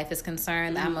as my life is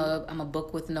concerned. I'm a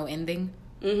book with no ending.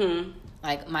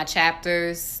 Like my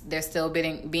chapters, they're still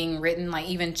being written. Like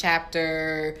even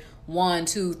chapter 1,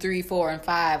 2, 3, 4, and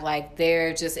 5, like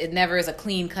they're just, it never is a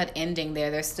clean cut ending there.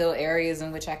 There's still areas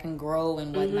in which I can grow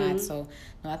and whatnot. So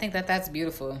no, I think that's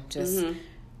beautiful. Just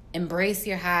embrace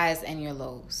your highs and your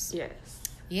lows. Yes.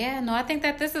 Yeah, no, I think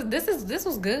that this was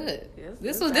good.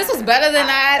 Yes, this was better than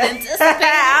I had anticipated.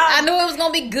 I knew it was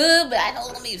gonna be good, but I know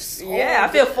it's gonna be so I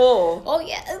feel full. Oh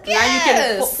yeah, yes. Now you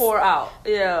can pour out.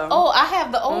 Yeah. Oh, I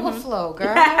have the overflow,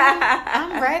 girl.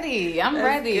 I'm ready. That's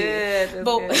ready. Good.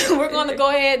 But we're gonna go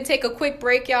ahead and take a quick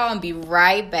break, y'all, and be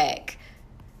right back.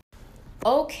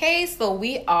 Okay, so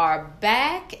we are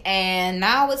back, and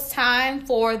now it's time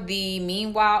for the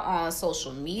Meanwhile on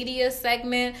Social Media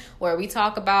segment, where we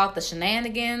talk about the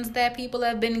shenanigans that people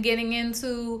have been getting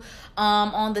into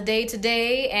on the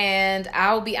day-to-day. And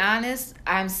I'll be honest,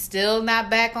 I'm still not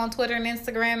back on Twitter and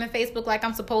Instagram and Facebook like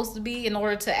I'm supposed to be in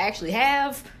order to actually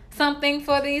have something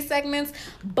for these segments.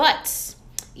 But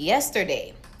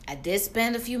yesterday, I did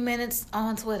spend a few minutes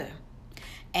on Twitter.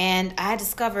 And I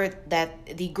discovered that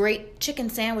the Great Chicken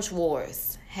Sandwich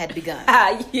Wars had begun.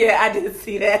 Yeah, I did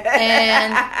see that.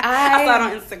 And I saw it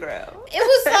on Instagram. I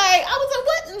was like,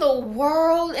 what in the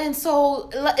world? And so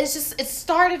it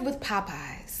started with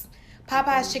Popeyes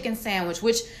chicken sandwich,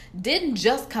 which didn't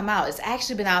just come out. It's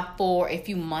actually been out for a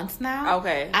few months now.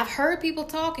 Okay. I've heard people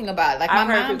talking about it. Like my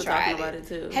mom tried about it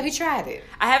too. Have you tried it?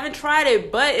 I haven't tried it,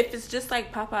 but if it's just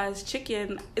like Popeye's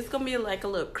chicken, it's gonna be like a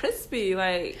little crispy,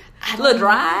 like a little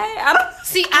dry. I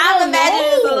don't imagine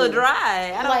it's a little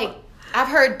dry. I've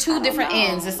heard two different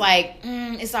ends. It's like,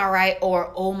 it's all right,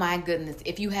 or oh my goodness,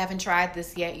 if you haven't tried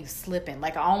this yet, you're slipping.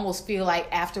 Like I almost feel like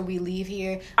after we leave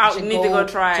here, I need to go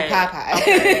try to Popeyes.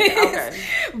 Okay.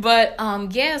 But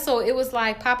so it was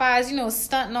like Popeyes,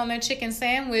 stunting on their chicken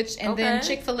sandwich, and then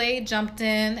Chick-fil-A jumped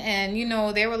in, and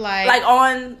they were like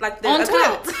on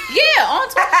Twitter. Yeah, on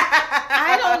Twitter.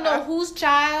 I don't know whose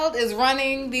child is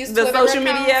running these Twitter social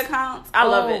media accounts. I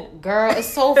love it, girl.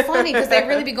 It's so funny because they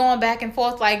really be going back and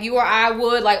forth like you or I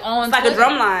would, like on it's like Twitter. A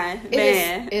drum line.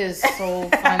 It is so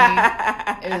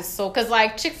funny. It is so, because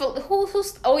like Chick-fil-A,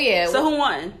 who's so who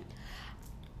won?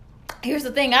 Here's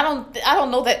the thing. I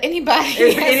don't know that anybody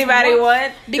If anybody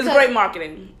would, because it's great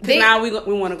marketing. Because now we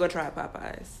want to go try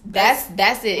Popeyes.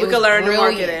 That's it. We could learn the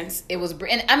marketing. It was,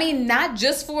 and I mean, not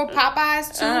just for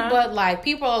Popeyes too, but like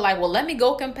people are like, well, let me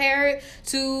go compare it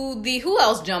to who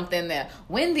else jumped in there.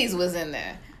 Wendy's was in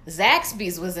there.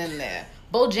 Zaxby's was in there.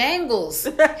 Bojangles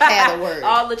had a word.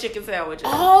 All the chicken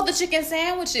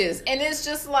sandwiches. And it's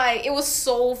just like, it was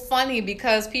so funny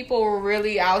because people were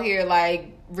really out here like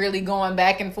really going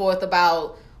back and forth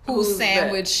about whose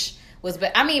sandwich was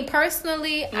better. I mean,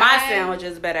 personally, my sandwich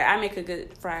is better. I make a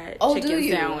good fried chicken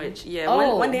sandwich. Yeah.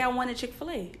 One day I wanted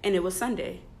Chick-fil-A and it was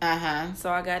Sunday.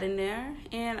 So I got in there,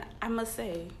 and I must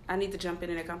say, I need to jump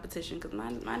in that competition because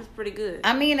mine is pretty good.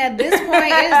 I mean, at this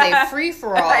point, it is a free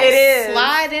for all. It is.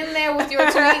 Slide in there with your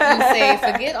tweet and say,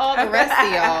 forget all the rest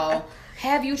of y'all.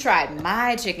 Have you tried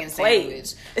my chicken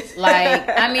sandwich? Like,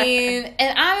 I mean,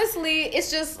 and honestly, it's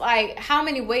just like, how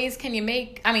many ways can you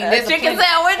make? I mean, there's a chicken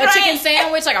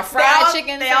sandwich, like a fried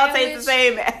chicken they sandwich. All taste the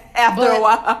same after a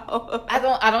while.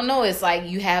 I don't know. It's like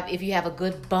if you have a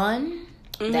good bun.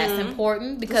 That's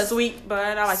important because the sweet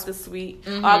bun. I like the sweet.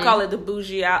 I'll call it the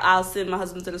bougie. I'll send my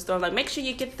husband to the store. Like, make sure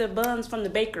you get the buns from the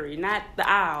bakery, not the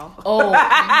aisle.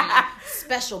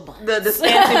 Special buns. The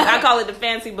fancy. I call it the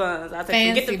fancy buns. I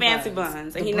say, get the fancy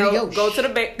buns, and go to the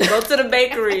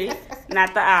bakery,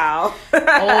 not the aisle.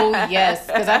 Oh yes,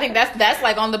 because I think that's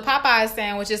like on the Popeyes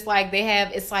sandwich. It's like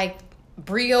it's like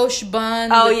brioche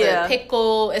bun with the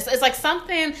pickle. It's like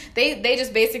something they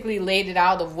just basically laid it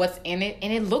out of what's in it,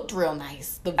 and it looked real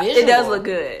nice. The visual, it does look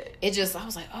good. It just, I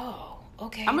was like, oh,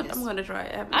 okay. I'm gonna try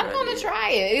it. I'm gonna try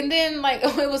it. And then like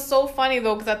it was so funny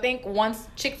though, because I think once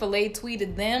Chick-fil-A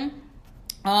tweeted them,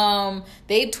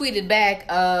 they tweeted back,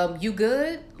 you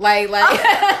good? Like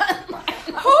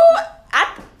who?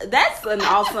 That's an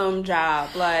awesome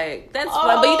job. Like, that's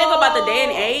but you think about the day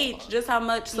and age, just how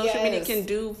much social media can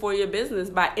do for your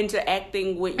business by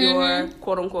interacting with your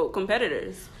quote unquote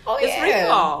competitors. It's free for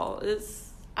all.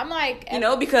 I'm like,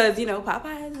 because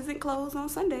Popeyes isn't closed on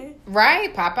Sunday,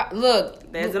 right? Popeye,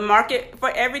 look, there's a market for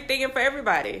everything and for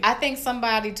everybody. I think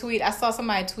I saw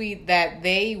somebody tweet that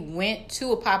they went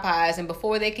to a Popeyes, and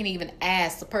before they can even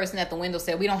ask, the person at the window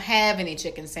said, "We don't have any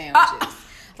chicken sandwiches."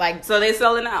 Like, so they're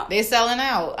selling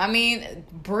out. I mean,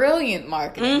 brilliant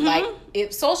marketing. Like,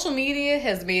 social media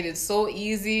has made it so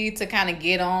easy to kind of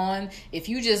get on. If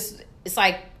you just, it's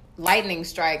like lightning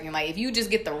striking. Like, if you just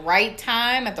get the right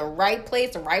time at the right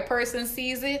place, the right person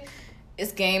sees it,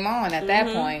 it's game on at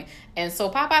that point. And so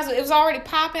Popeyes, it was already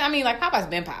popping. I mean, like, Popeyes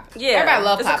been popping. Yeah, everybody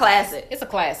loves Popeyes. It's a classic. It's a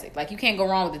classic. Like, you can't go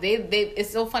wrong with it. It's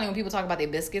so funny when people talk about their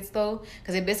biscuits though,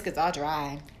 because their biscuits are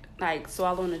dry. Like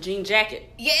swallowing a jean jacket.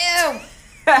 Yeah.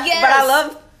 Yes. But I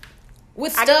love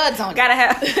with studs on it. Gotta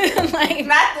have like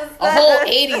not the studs. A whole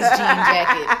 80s jean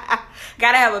jacket.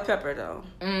 Gotta have a pepper though.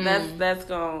 That's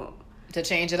going to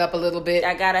change it up a little bit.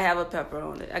 I gotta have a pepper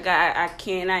on it. I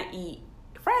cannot eat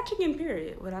fried chicken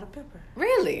period without a pepper.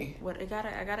 Really?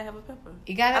 I gotta have a pepper.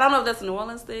 I don't know if that's a New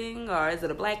Orleans thing or is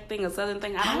it a black thing, a southern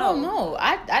thing. I don't know.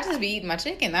 I just be eating my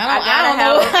chicken. I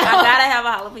gotta have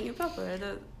a jalapeno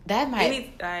pepper.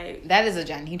 That is a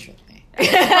Janitra thing.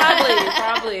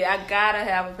 Probably. I gotta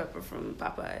have a pepper from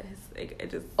Popeyes.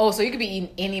 So you could be eating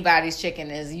anybody's chicken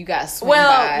as you got swing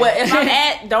well, if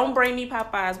I'm don't bring me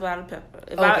Popeyes without a pepper.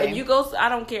 If you go, I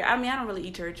don't care. I mean, I don't really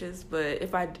eat churches, but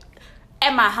if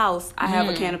at my house, I have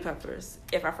a can of peppers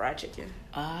if I fry chicken.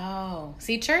 Oh,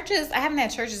 see, churches. I haven't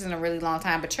had churches in a really long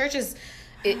time, but churches,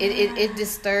 it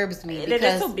disturbs me because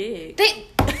they're so big.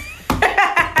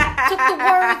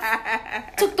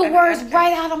 Took the words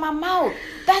right out of my mouth.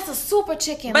 That's a super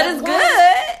chicken. But it's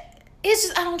good. It's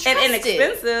just, I don't trust it. And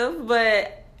inexpensive,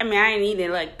 but I mean, I ain't eaten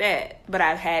it like that. But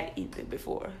I've had eaten it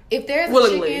before. If there's a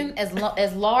chicken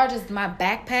as large as my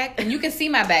backpack, and you can see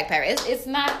my backpack, it's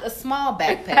not a small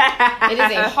backpack. It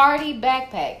is a hearty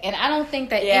backpack, and I don't think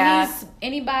that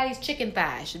anybody's chicken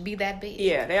thigh should be that big.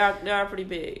 Yeah, they are pretty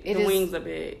big. The wings are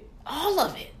big. All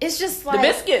of it. It's just like the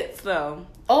biscuits, though.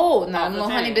 Oh no,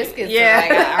 honey biscuits. Yeah, all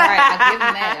right, I'll give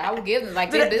them that. I will give them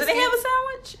biscuits. Do they have a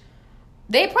sandwich?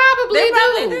 They probably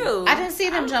do. I didn't see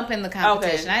them jump in the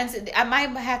competition. Okay. I might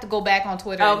have to go back on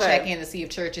Twitter and check in to see if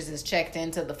Churches is checked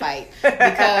into the fight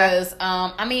because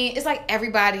I mean, it's like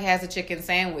everybody has a chicken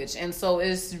sandwich, and so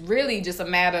it's really just a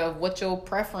matter of what your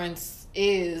preference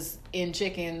is in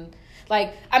chicken.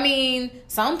 Like, I mean,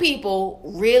 some people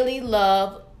really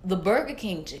love the Burger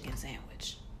King chicken sandwich.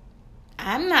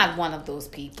 I'm not one of those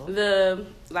people. The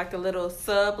little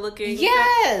sub looking.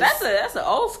 Yes, that's an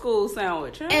old school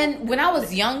sandwich. Huh? And when I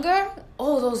was younger,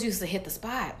 those used to hit the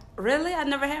spot. Really, I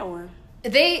never had one.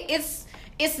 It's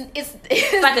It's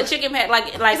like a chicken patty, like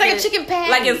it's like a chicken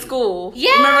patty, like in school.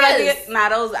 Yes. Remember like nah,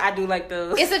 those I do like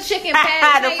those. It's a chicken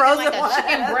patty, the frozen like one. a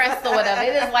chicken breast or whatever.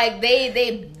 It is like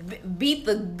they beat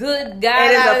the good guy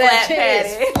it is out a of flat that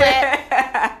chicken. It's flat,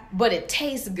 patty. but it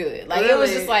tastes good. Like Really? it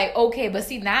was just like okay, but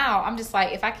see now I'm just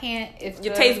like if I can't, if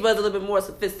Your taste buds a little bit more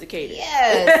sophisticated.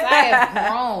 Yes, I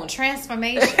have grown.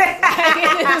 Transformation.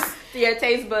 Your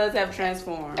taste buds have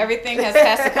transformed. Everything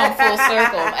has to come full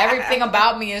circle. Everything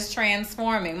about me is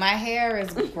transforming. My hair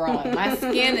is growing. My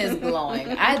skin is glowing.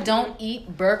 I don't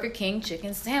eat Burger King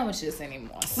chicken sandwiches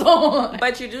anymore. So,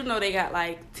 but you do know they got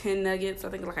like 10 nuggets. I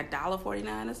think like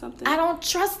 $1.49 or something. I don't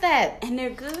trust that. And they're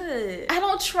good. I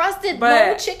don't trust it. But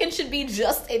no chicken should be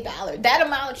just $1. That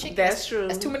amount of chicken. That's true.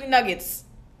 That's too many nuggets.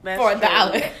 That's for true.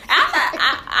 $1.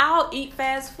 I'll eat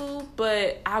fast food,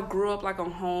 but I grew up like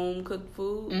on home cooked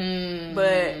food.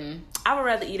 But I would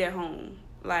rather eat at home.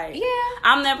 Like, yeah,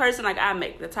 I'm that person. Like, I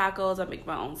make the tacos. I make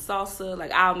my own salsa.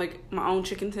 Like, I'll make my own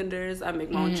chicken tenders. I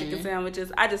make my own chicken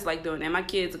sandwiches. I just like doing that. My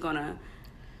kids are gonna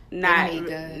not.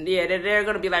 Yeah, they're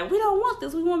gonna be like, we don't want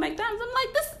this. We want McDonald's. I'm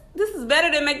like, this is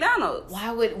better than McDonald's. Why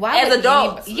as would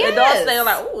adults? Yes. Adults, they're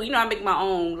like, oh, I make my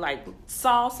own like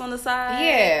sauce on the side.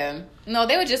 Yeah, no,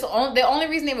 they would just the only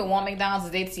reason they would want McDonald's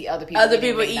is they'd see other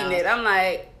people eating it. I'm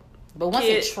like, but once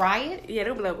they try it, yeah,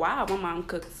 they'll be like, wow, my mom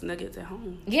cooks nuggets at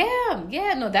home.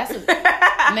 Yeah, no, that's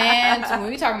man.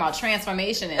 When we talking about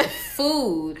transformation in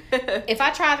food, if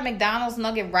I tried a McDonald's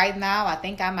nugget right now, I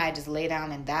think I might just lay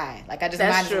down and die. Like I just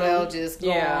might as well just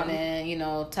go on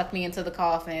and tuck me into the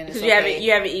coffin. Because you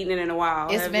haven't eaten it in a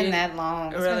while. It's been that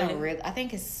long. It's really? been a real. I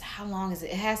think it's how long is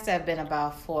it? It has to have been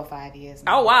about 4 or 5 years.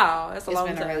 Now. Oh wow, that's a long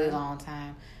time. It's been a really long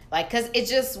time. Like, cause it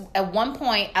just at one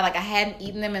point I hadn't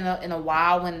eaten them in a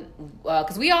while when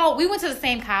cause we went to the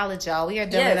same college, y'all. We are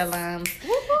Dillard alums,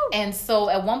 and so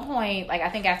at one point, like I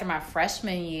think after my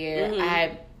freshman year,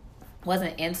 I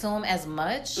wasn't into them as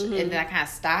much, and then I kind of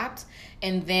stopped,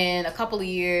 and then a couple of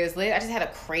years later, I just had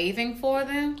a craving for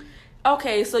them.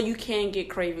 Okay, so you can get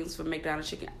cravings for McDonald's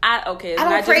chicken. I don't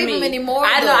crave them anymore.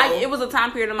 I know. It was a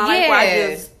time period in my life where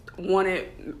I just wanted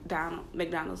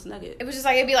McDonald's nugget. It was just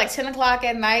like it'd be like 10 o'clock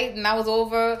at night, and I was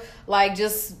over like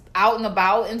just out and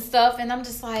about and stuff, and I'm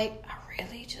just like, I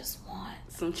really just want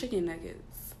some chicken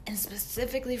nuggets, and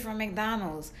specifically from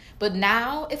McDonald's. But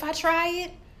now, if I try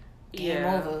it, game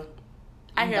over.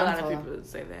 I hear a lot of people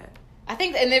say that. I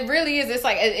think, and it really is. It's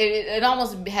like it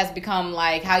almost has become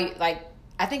like how you like.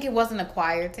 I think it was an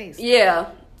acquired taste. Yeah.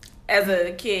 As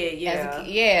a kid,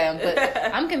 but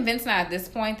I'm convinced now at this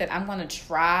point that I'm going to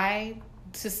try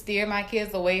to steer my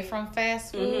kids away from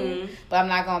fast food, but I'm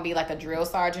not going to be like a drill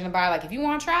sergeant about it. Like, if you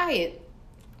want to try it,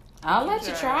 I'll let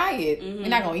you try it. We're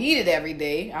not going to eat it every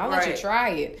day. I'll let you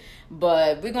try it.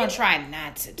 But we're going to try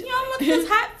not to do it. You don't want this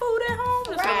hot food at home?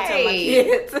 Right. That's what I tell my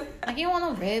kids. Like, you don't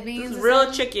want no red beans?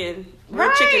 Real chicken.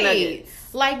 Real chicken nuggets.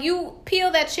 Like, you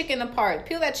peel that chicken apart.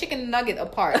 Peel that chicken nugget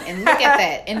apart and look at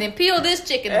that. And then peel this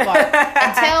chicken apart.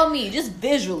 And tell me, just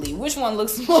visually, which one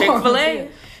looks more. Chick-fil-A.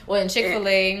 Well, in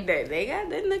Chick-fil-A. They got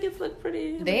their nuggets look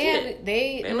pretty legit.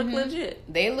 They look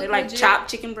legit. They look like legit. chopped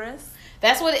chicken breast.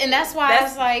 That's why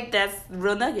it's like. That's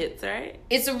real nuggets, right?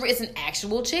 It's an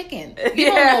actual chicken. You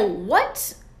don't know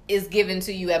what is given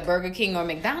to you at Burger King or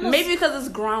McDonald's. Maybe because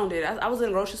it's grounded. I was in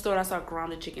a grocery store and I saw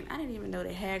grounded chicken. I didn't even know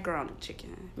they had grounded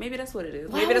chicken. Maybe that's what it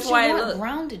is. Maybe that's why it looks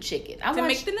grounded chicken. To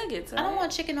make the nuggets. Right? I don't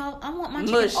want chicken off. I want my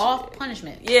chicken off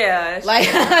punishment. Yeah, like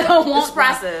I don't want it's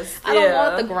processed. I don't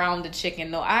want the grounded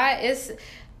chicken. No, it's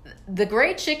the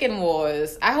Great Chicken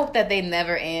Wars. I hope that they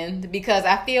never end because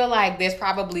I feel like there's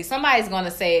probably somebody's going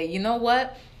to say, you know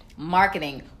what,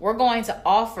 marketing. We're going to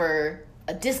offer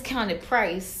a discounted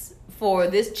price for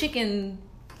this chicken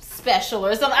special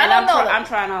or something. I don't know. I'm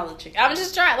trying all the chicken. I'm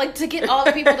just trying like to get all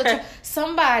the people to try.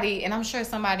 Somebody, and I'm sure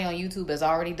somebody on YouTube has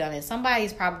already done it.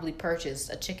 Somebody's probably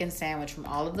purchased a chicken sandwich from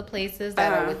all of the places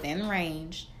that are within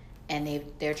range, and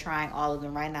they're trying all of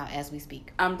them right now as we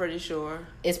speak. I'm pretty sure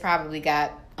it's probably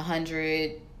got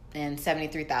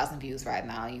 173,000 views right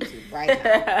now on YouTube. Right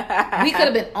now, we could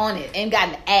have been on it and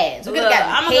gotten ads. We could have gotten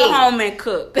paid. I'm gonna go home and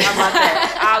cook. How about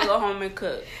that? I'll go home and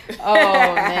cook.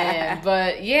 Oh man,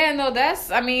 but yeah, no,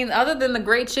 other than the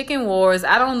Great Chicken Wars,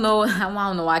 I don't know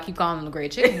why I keep calling them the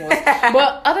Great Chicken Wars.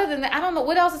 But other than that, I don't know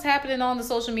what else is happening on the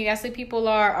social media. I see people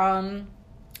are.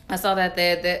 I saw that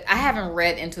I haven't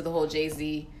read into the whole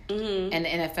Jay-Z and the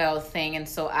NFL thing, and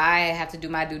so I have to do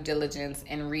my due diligence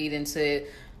and read into.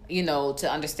 To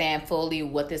understand fully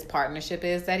what this partnership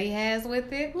is that he has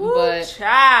with it. Ooh, but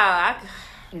child,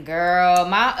 girl,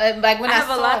 my like when I have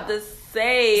a lot to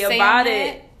say about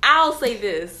it. I'll say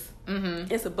this: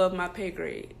 it's above my pay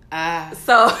grade.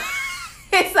 So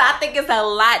I think it's a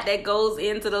lot that goes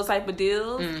into those type of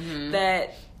deals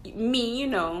that me,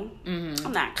 I'm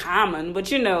not common,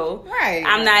 but right,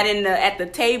 I'm not at the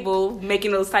table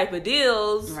making those type of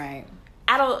deals. Right.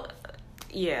 I don't.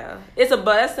 Yeah, it's above.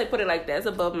 Let's say, put it like that. It's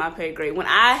above my pay grade. When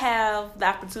I have the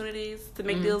opportunities to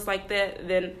make deals like that,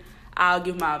 then I'll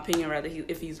give my opinion rather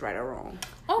if he's right or wrong.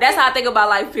 Okay. That's how I think about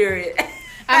life. Period.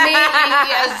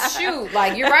 I mean, shoot,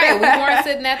 like you're right. We weren't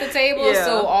sitting at the table,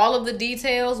 so all of the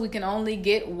details we can only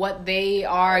get what they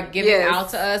are giving out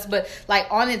to us. But like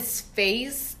on its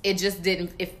face, it just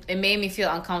didn't. It made me feel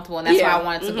uncomfortable, and that's why I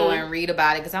wanted to go and read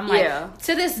about it because I'm like,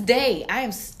 to this day, I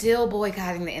am still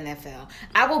boycotting the NFL.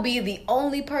 I will be the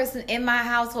only person in my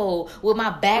household with my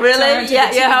back turned to the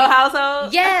TV. Your whole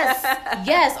household?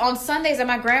 Yes. On Sundays at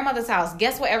my grandmother's house,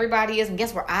 guess where everybody is, and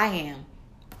guess where I am.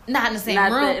 Not in the same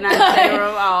room. Not in the same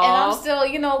room. Aww. And I'm still,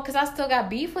 because I still got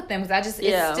beef with them. Because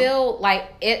it's still,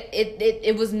 like,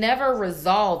 it was never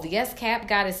resolved. Yes, Cap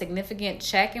got a significant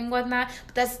check and whatnot,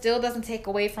 but that still doesn't take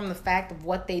away from the fact of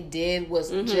what they did was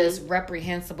just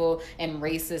reprehensible and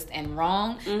racist and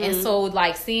wrong. And so,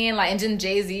 like, seeing, like, and then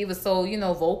Jay-Z was so,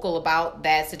 vocal about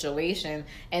that situation.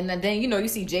 And then, you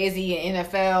see Jay-Z and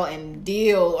NFL and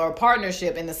deal or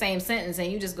partnership in the same sentence,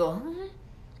 and you just go,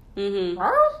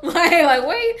 like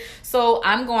wait. So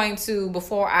I'm going to,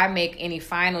 before I make any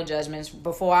final judgments,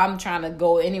 before I'm trying to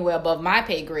go anywhere above my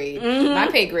pay grade, my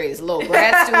pay grade is low.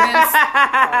 Grad students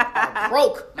are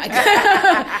broke.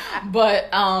 But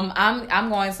I'm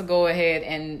going to go ahead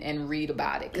and read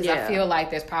about it because I feel like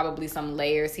there's probably some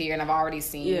layers here, and I've already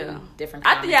seen different.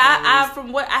 I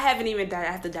from what I haven't even I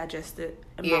have to digest it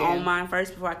in my own mind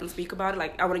first before I can speak about it.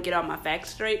 Like I want to get all my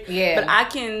facts straight. But I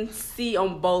can see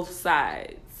on both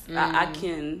sides. I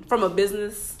can, from a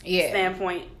business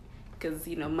standpoint, because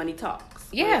money talks.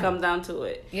 When it comes down to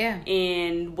it.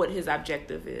 And what his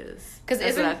objective is. Because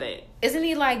that's what I think. Isn't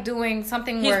he like doing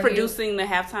something? He's producing the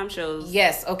halftime shows.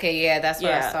 Yes. Okay. Yeah, that's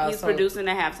what I saw. He's producing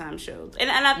the halftime shows, and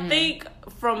I think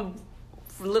from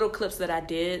little clips that I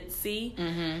did see,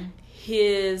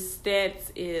 his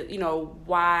stance is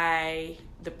why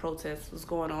the protest was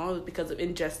going on was because of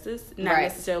injustice, not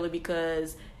necessarily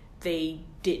because they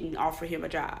didn't offer him a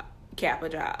job, Cap a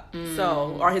job,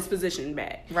 or his position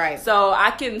back. Right. So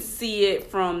I can see it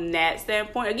from that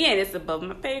standpoint. Again, it's above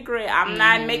my pay grade. I'm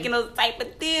not making those type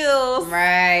of deals.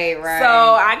 Right. So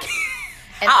I can,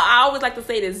 I always like to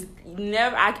say this: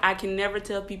 I can never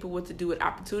tell people what to do with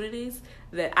opportunities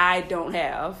that I don't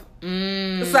have. So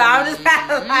I'm just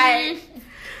kind of like.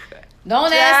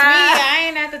 Don't ask me. I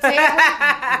ain't at the table,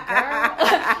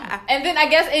 girl. And then I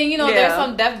guess, there's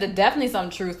some definitely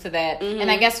some truth to that. And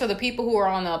I guess for the people who are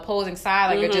on the opposing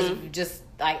side, like are just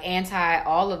like anti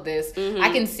all of this,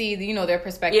 I can see their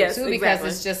perspective too, because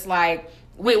it's just like.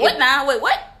 Wait, what now? Wait,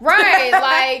 what? Right,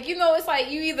 like it's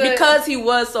like you either because he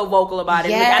was so vocal about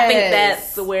it. Yes. I think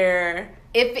that's where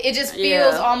it just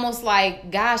feels almost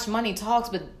like, gosh, money talks,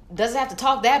 but. Does it have to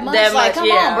talk that much?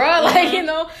 Come on, bro.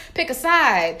 Like, pick a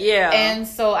side. Yeah. And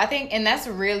so I think, and that's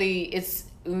really, it's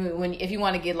if you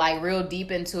want to get like real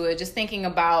deep into it, just thinking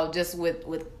about just with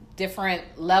different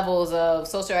levels of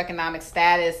socioeconomic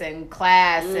status and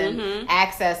class and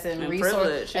access and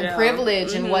resource and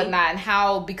privilege and whatnot, and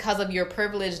how because of your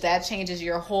privilege that changes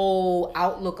your whole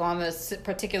outlook on a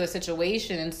particular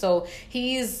situation. And so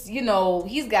he's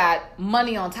got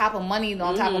money on top of money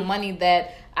on top of money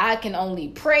that I can only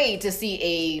pray to see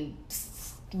a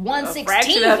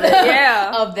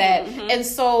 1/16 of that. And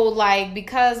so like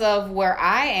because of where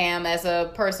I am as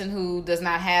a person who does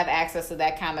not have access to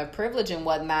that kind of privilege and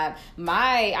whatnot,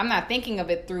 I'm not thinking of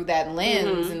it through that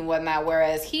lens and whatnot,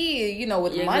 whereas he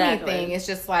with the money thing, it's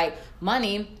just like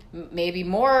money, maybe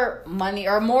more money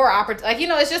or more opportunity,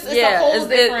 like it's a whole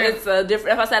different, it's a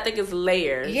different, if I think it's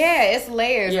layers. It's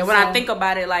layers. When I think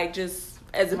about it, like just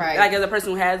as a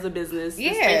person who has a business,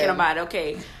 just thinking about it,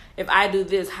 okay, if I do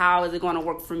this, how is it going to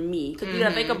work for me? Because you got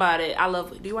to think about it.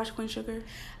 Do you watch Queen Sugar?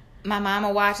 My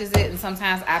mama watches it, and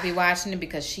sometimes I be watching it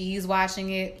because she's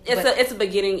watching it. It's a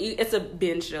beginning. It's a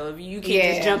binge show. You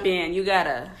can't just jump in. You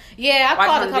gotta. I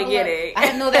caught a couple.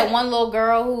 I know that one little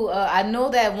girl who I know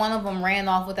that one of them ran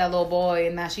off with that little boy,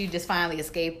 and now she just finally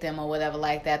escaped them or whatever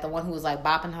like that. The one who was like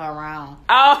bopping her around.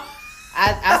 Oh.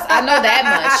 I know that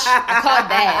much. I caught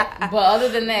that. But other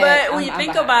than that, but when you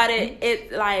think about it,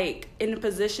 it like in the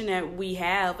position that we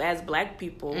have as Black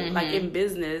people, like in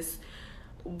business,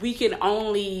 we can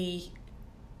only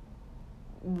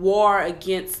war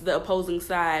against the opposing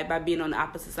side by being on the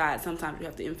opposite side. Sometimes you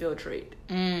have to infiltrate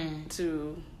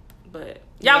but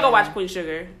y'all go watch Queen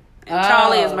Sugar, and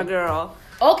Charlie is my girl.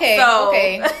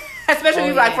 Okay. Especially if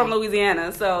you're like from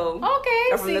Louisiana, so okay,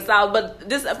 or from the South. But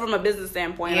this from a business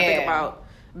standpoint, I think about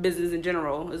business in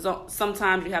general.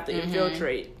 Sometimes you have to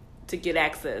infiltrate to get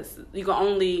access. You can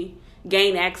only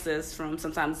gain access from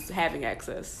sometimes having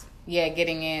access. Yeah,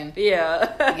 getting in.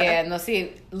 Yeah. Yeah, no,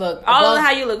 see, look. All of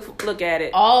how you look at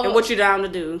it. And what you're down to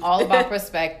do. All about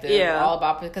perspective. Yeah. All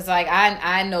about, because like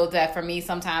I know that for me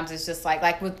sometimes it's just like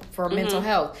for mental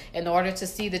health, in order to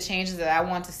see the changes that I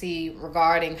want to see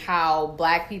regarding how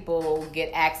Black people get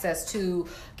access to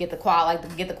get the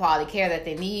quality care that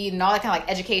they need and all that kind of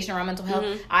like education around mental health,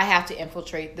 I have to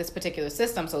infiltrate this particular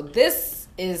system. So this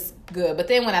is good. But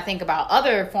then when I think about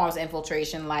other forms of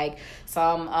infiltration, like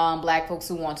some Black folks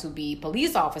who want to be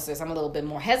police officers, I'm a little bit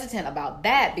more hesitant about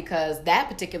that, because that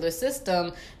particular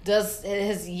system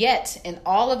has yet, in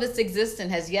all of its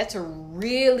existence, has yet to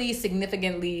really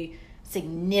significantly,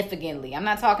 I'm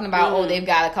not talking about they've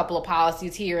got a couple of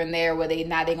policies here and there where they're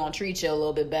gonna treat you a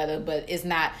little bit better, but it's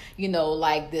not,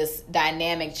 like this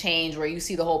dynamic change where you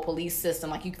see the whole police system,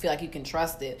 like you feel like you can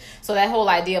trust it. So that whole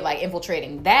idea of like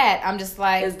infiltrating that, I'm just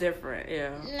like, it's different.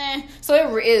 Nah.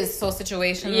 So it is so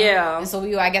situational. Yeah. And so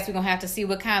I guess we're gonna have to see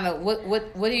what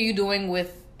are you doing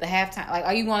with the halftime? Like,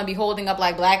 are you going to be holding up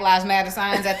like Black Lives Matter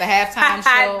signs at the halftime show?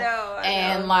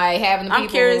 I know. Like having the people? I'm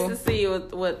curious to see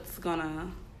what's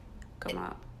gonna come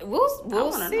out. We'll see.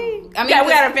 I mean,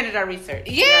 we gotta finish our research.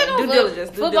 Yeah, due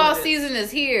diligence. Football season is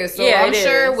here, so I'm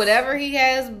sure whatever he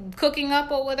has cooking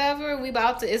up or whatever,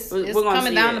 it's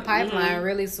coming down the pipeline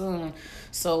really soon.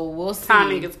 So we'll see.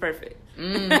 Timing is perfect.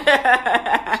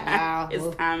 Wow.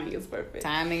 Timing is perfect.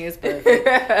 Timing is perfect.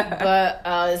 But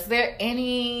is there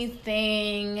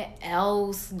anything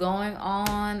else going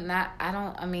on?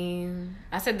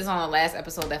 I said this on the last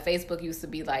episode that Facebook used to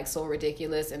be like so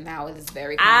ridiculous, and now it is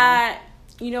very common.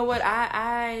 You know what?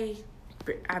 I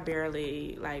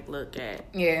barely like look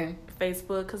at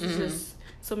Facebook because it's just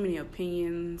so many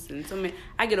opinions and so many.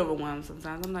 I get overwhelmed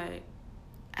sometimes. I'm like,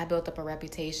 I built up a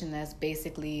reputation that's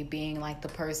basically being like the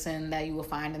person that you will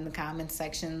find in the comments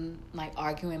section, like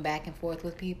arguing back and forth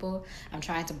with people. I'm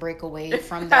trying to break away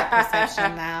from that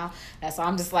perception now. So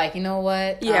I'm just like, you know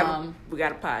what? Yeah, we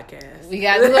got a podcast. We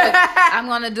got to do it. I'm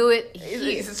going to do it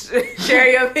here. Share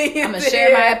your opinions. I'm going to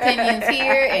share my opinions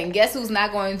here, and guess who's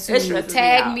not going to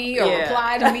tag me or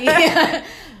reply to me?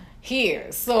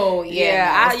 Here. So,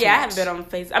 I haven't been on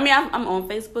Facebook. I mean, I'm on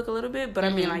Facebook a little bit, but I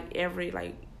mean, like every,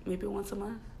 maybe once a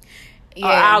month. Yeah.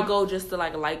 Or I'll go just to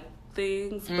like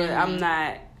things, but I'm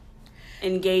not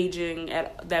engaging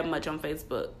that much on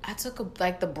Facebook. I took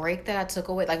the break that I took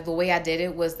away, like the way I did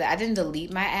it was that I didn't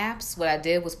delete my apps. What I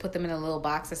did was put them in a little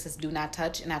box that says do not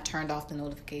touch, and I turned off the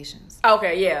notifications.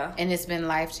 Okay, yeah. And it's been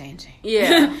life-changing.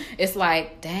 Yeah. It's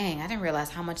like, dang, I didn't realize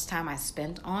how much time I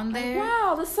spent on there.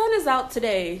 Wow, the sun is out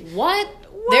today. What?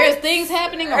 There's things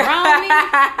happening around me.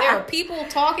 There are people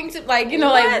talking to, like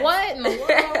what in the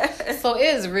world? So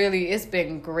it's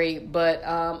been great. But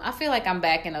I feel like I'm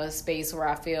back in a space where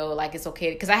I feel like it's okay.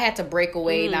 Because I had to break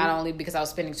away, not only because I was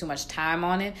spending too much time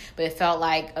on it, but it felt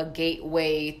like a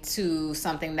gateway to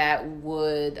something that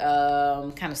would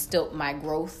kind of stilt my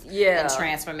growth and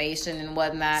transformation and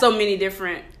whatnot. So many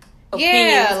different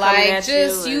like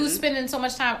just you spending so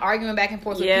much time arguing back and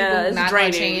forth with people who not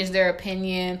going to change their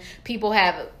opinion. People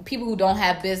who don't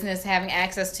have business having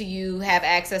access to you have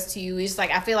access to you. It's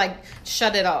like I feel like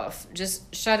shut it off.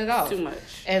 Just shut it off. Too much.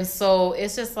 And so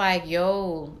it's just like,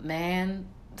 yo, man,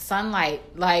 sunlight,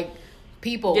 like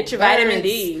people get your vitamin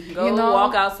D. Go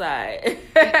walk outside.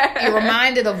 You're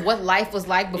reminded of what life was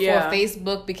like before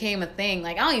Facebook became a thing.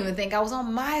 Like I don't even think I was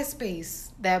on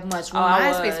MySpace that much when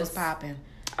MySpace was popping.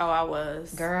 Oh, I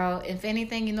was. Girl, if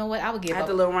anything, you know what? I would give up. I had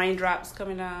the little raindrops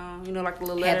coming down, like the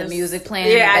little letters. Had the music playing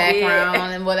in the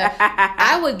background and whatever.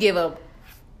 I would give up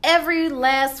every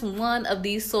last one of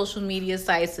these social media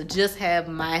sites to just have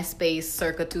MySpace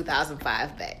circa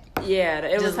 2005 back. Yeah,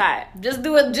 it was hot. Just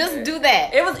do it. Just do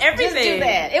that. It was everything. Just do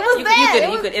that. It was that.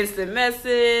 You could instant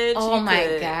message. Oh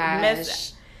my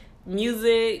gosh.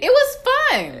 Music. It was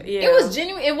fun. Yeah. It was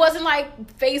genuine. It wasn't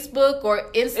like Facebook or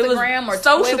Instagram or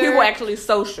social. Twitter. People were actually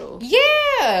social.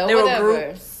 Yeah. There were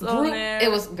groups on there.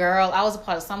 It was, girl, I was a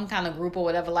part of some kind of group or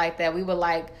whatever like that. We were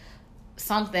like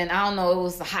something, I don't know, it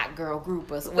was a hot girl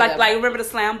group or whatever. Like remember the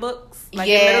slam books? Like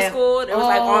in middle school, it was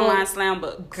like online slam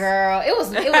books. Girl, it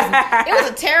was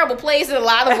a terrible place in a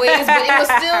lot of ways, but it was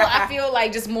still, I feel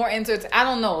like, just more entertaining. I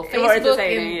don't know, Facebook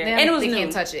and it was new.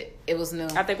 Can't touch it. It was new.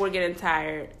 I think we're getting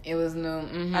tired. It was new.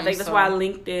 Mm-hmm. I think that's why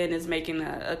LinkedIn is making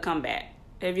a comeback.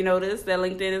 Have you noticed that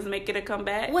LinkedIn is making a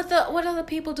comeback? What other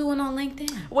people doing on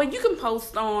LinkedIn? Well, you can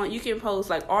post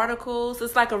like articles.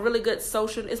 It's like a really good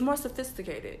social. It's more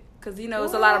sophisticated because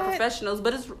it's a lot of professionals,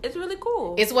 but it's really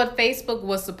cool. It's what Facebook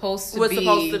was supposed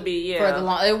to be. Yeah. For the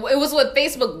long, it was what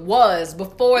Facebook was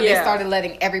before they started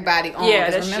letting everybody on. Yeah,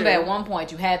 because remember, true. at one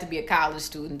point you had to be a college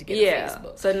student to get a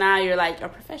Facebook. So now you're like a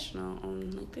professional on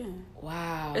LinkedIn.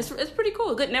 Wow. It's pretty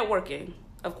cool. Good networking.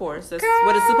 Of course, that's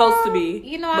what it's supposed to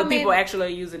be. But people actually are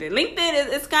using it.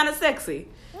 LinkedIn it's kind of sexy.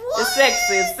 What? It's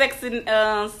sexy. It's sexy.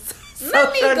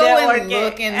 Let me go networking. and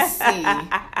look and see.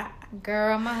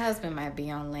 Girl, my husband might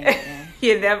be on LinkedIn.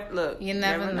 You never look. You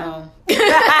never know. You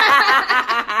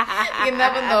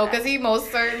never know, because he most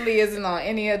certainly isn't on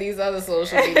any of these other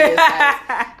social media sites.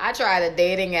 I tried a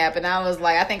dating app, and I was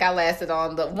like, I think I lasted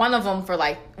on one of them for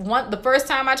the first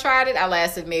time I tried it, I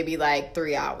lasted maybe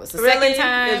 3 hours. The second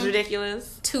time, it's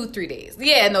ridiculous. 2-3 days.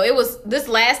 Yeah, no, it was. This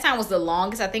last time was the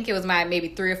longest. I think it was maybe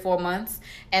 3 or 4 months,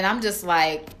 and I'm just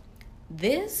like,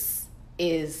 this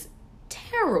is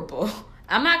terrible.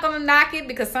 I'm not going to knock it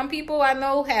because some people I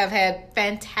know have had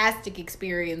fantastic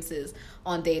experiences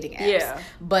on dating apps. Yeah.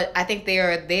 But I think they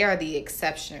are the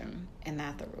exception and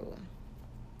not the rule.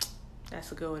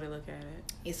 That's a good way to look at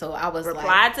it. So I was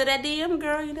reply to that DM,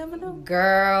 girl. You never know.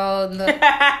 Girl, there's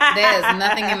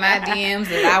nothing in my DMs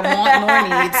that I want nor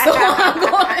need.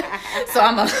 So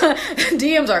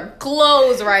DMs are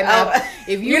closed right now.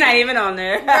 If you're not even on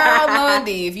there, girl, no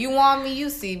indeed. If you want me, you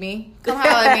see me. Come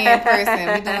holler at me in person.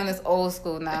 We're doing this old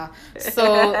school now.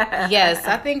 So yes,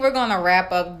 I think we're gonna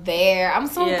wrap up there. I'm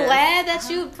so glad that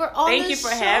Thank you for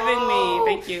having me.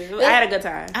 Thank you. I had a good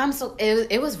time.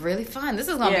 It was really fun. This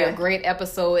is gonna be a great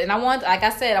episode, and I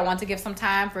want to give some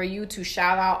time for you to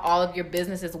shout out all of your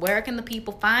businesses. Where can the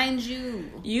people find you?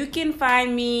 You can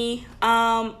find me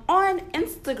on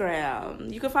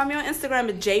Instagram. You can find me on Instagram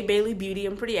at J Bailey Beauty.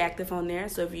 I'm pretty active on there.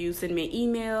 So if you send me an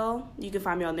email, you can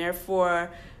find me on there for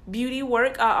beauty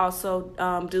work. I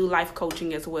also do life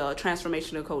coaching as well,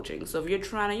 transformational coaching. So if you're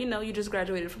trying to, you just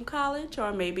graduated from college,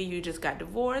 or maybe you just got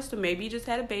divorced, or maybe you just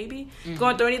had a baby,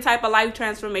 going through any type of life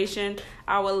transformation,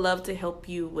 I would love to help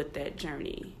you with that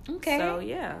journey. Okay. So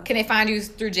yeah. Can they find you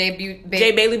through J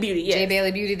Bailey Beauty? Yes. J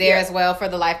Bailey Beauty there as well for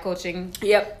the life coaching.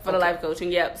 Yep, for the life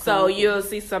coaching. Yep. Cool. So you'll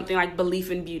see something like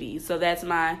Belief in Beauty. So that's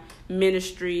my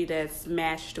ministry that's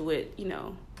matched with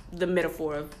the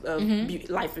metaphor of beauty,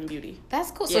 life and beauty. That's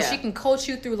cool. So she can coach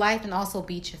you through life and also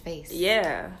beat your face.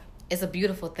 Yeah. It's a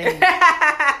beautiful thing.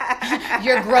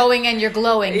 You're growing and you're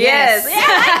glowing. Yes. Yeah,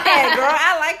 I like that, girl.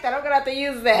 I like that. I'm going to have to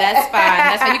use that. That's fine.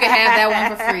 That's why you can have that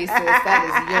one for free, sis. That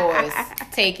is yours.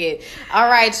 Take it. All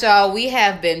right, y'all. We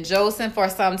have been Josin for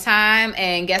some time.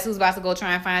 And guess who's about to go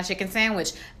try and find a chicken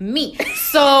sandwich? Me.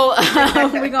 So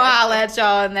we're going to holler at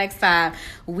y'all next time.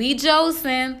 We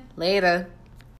Josin. Later.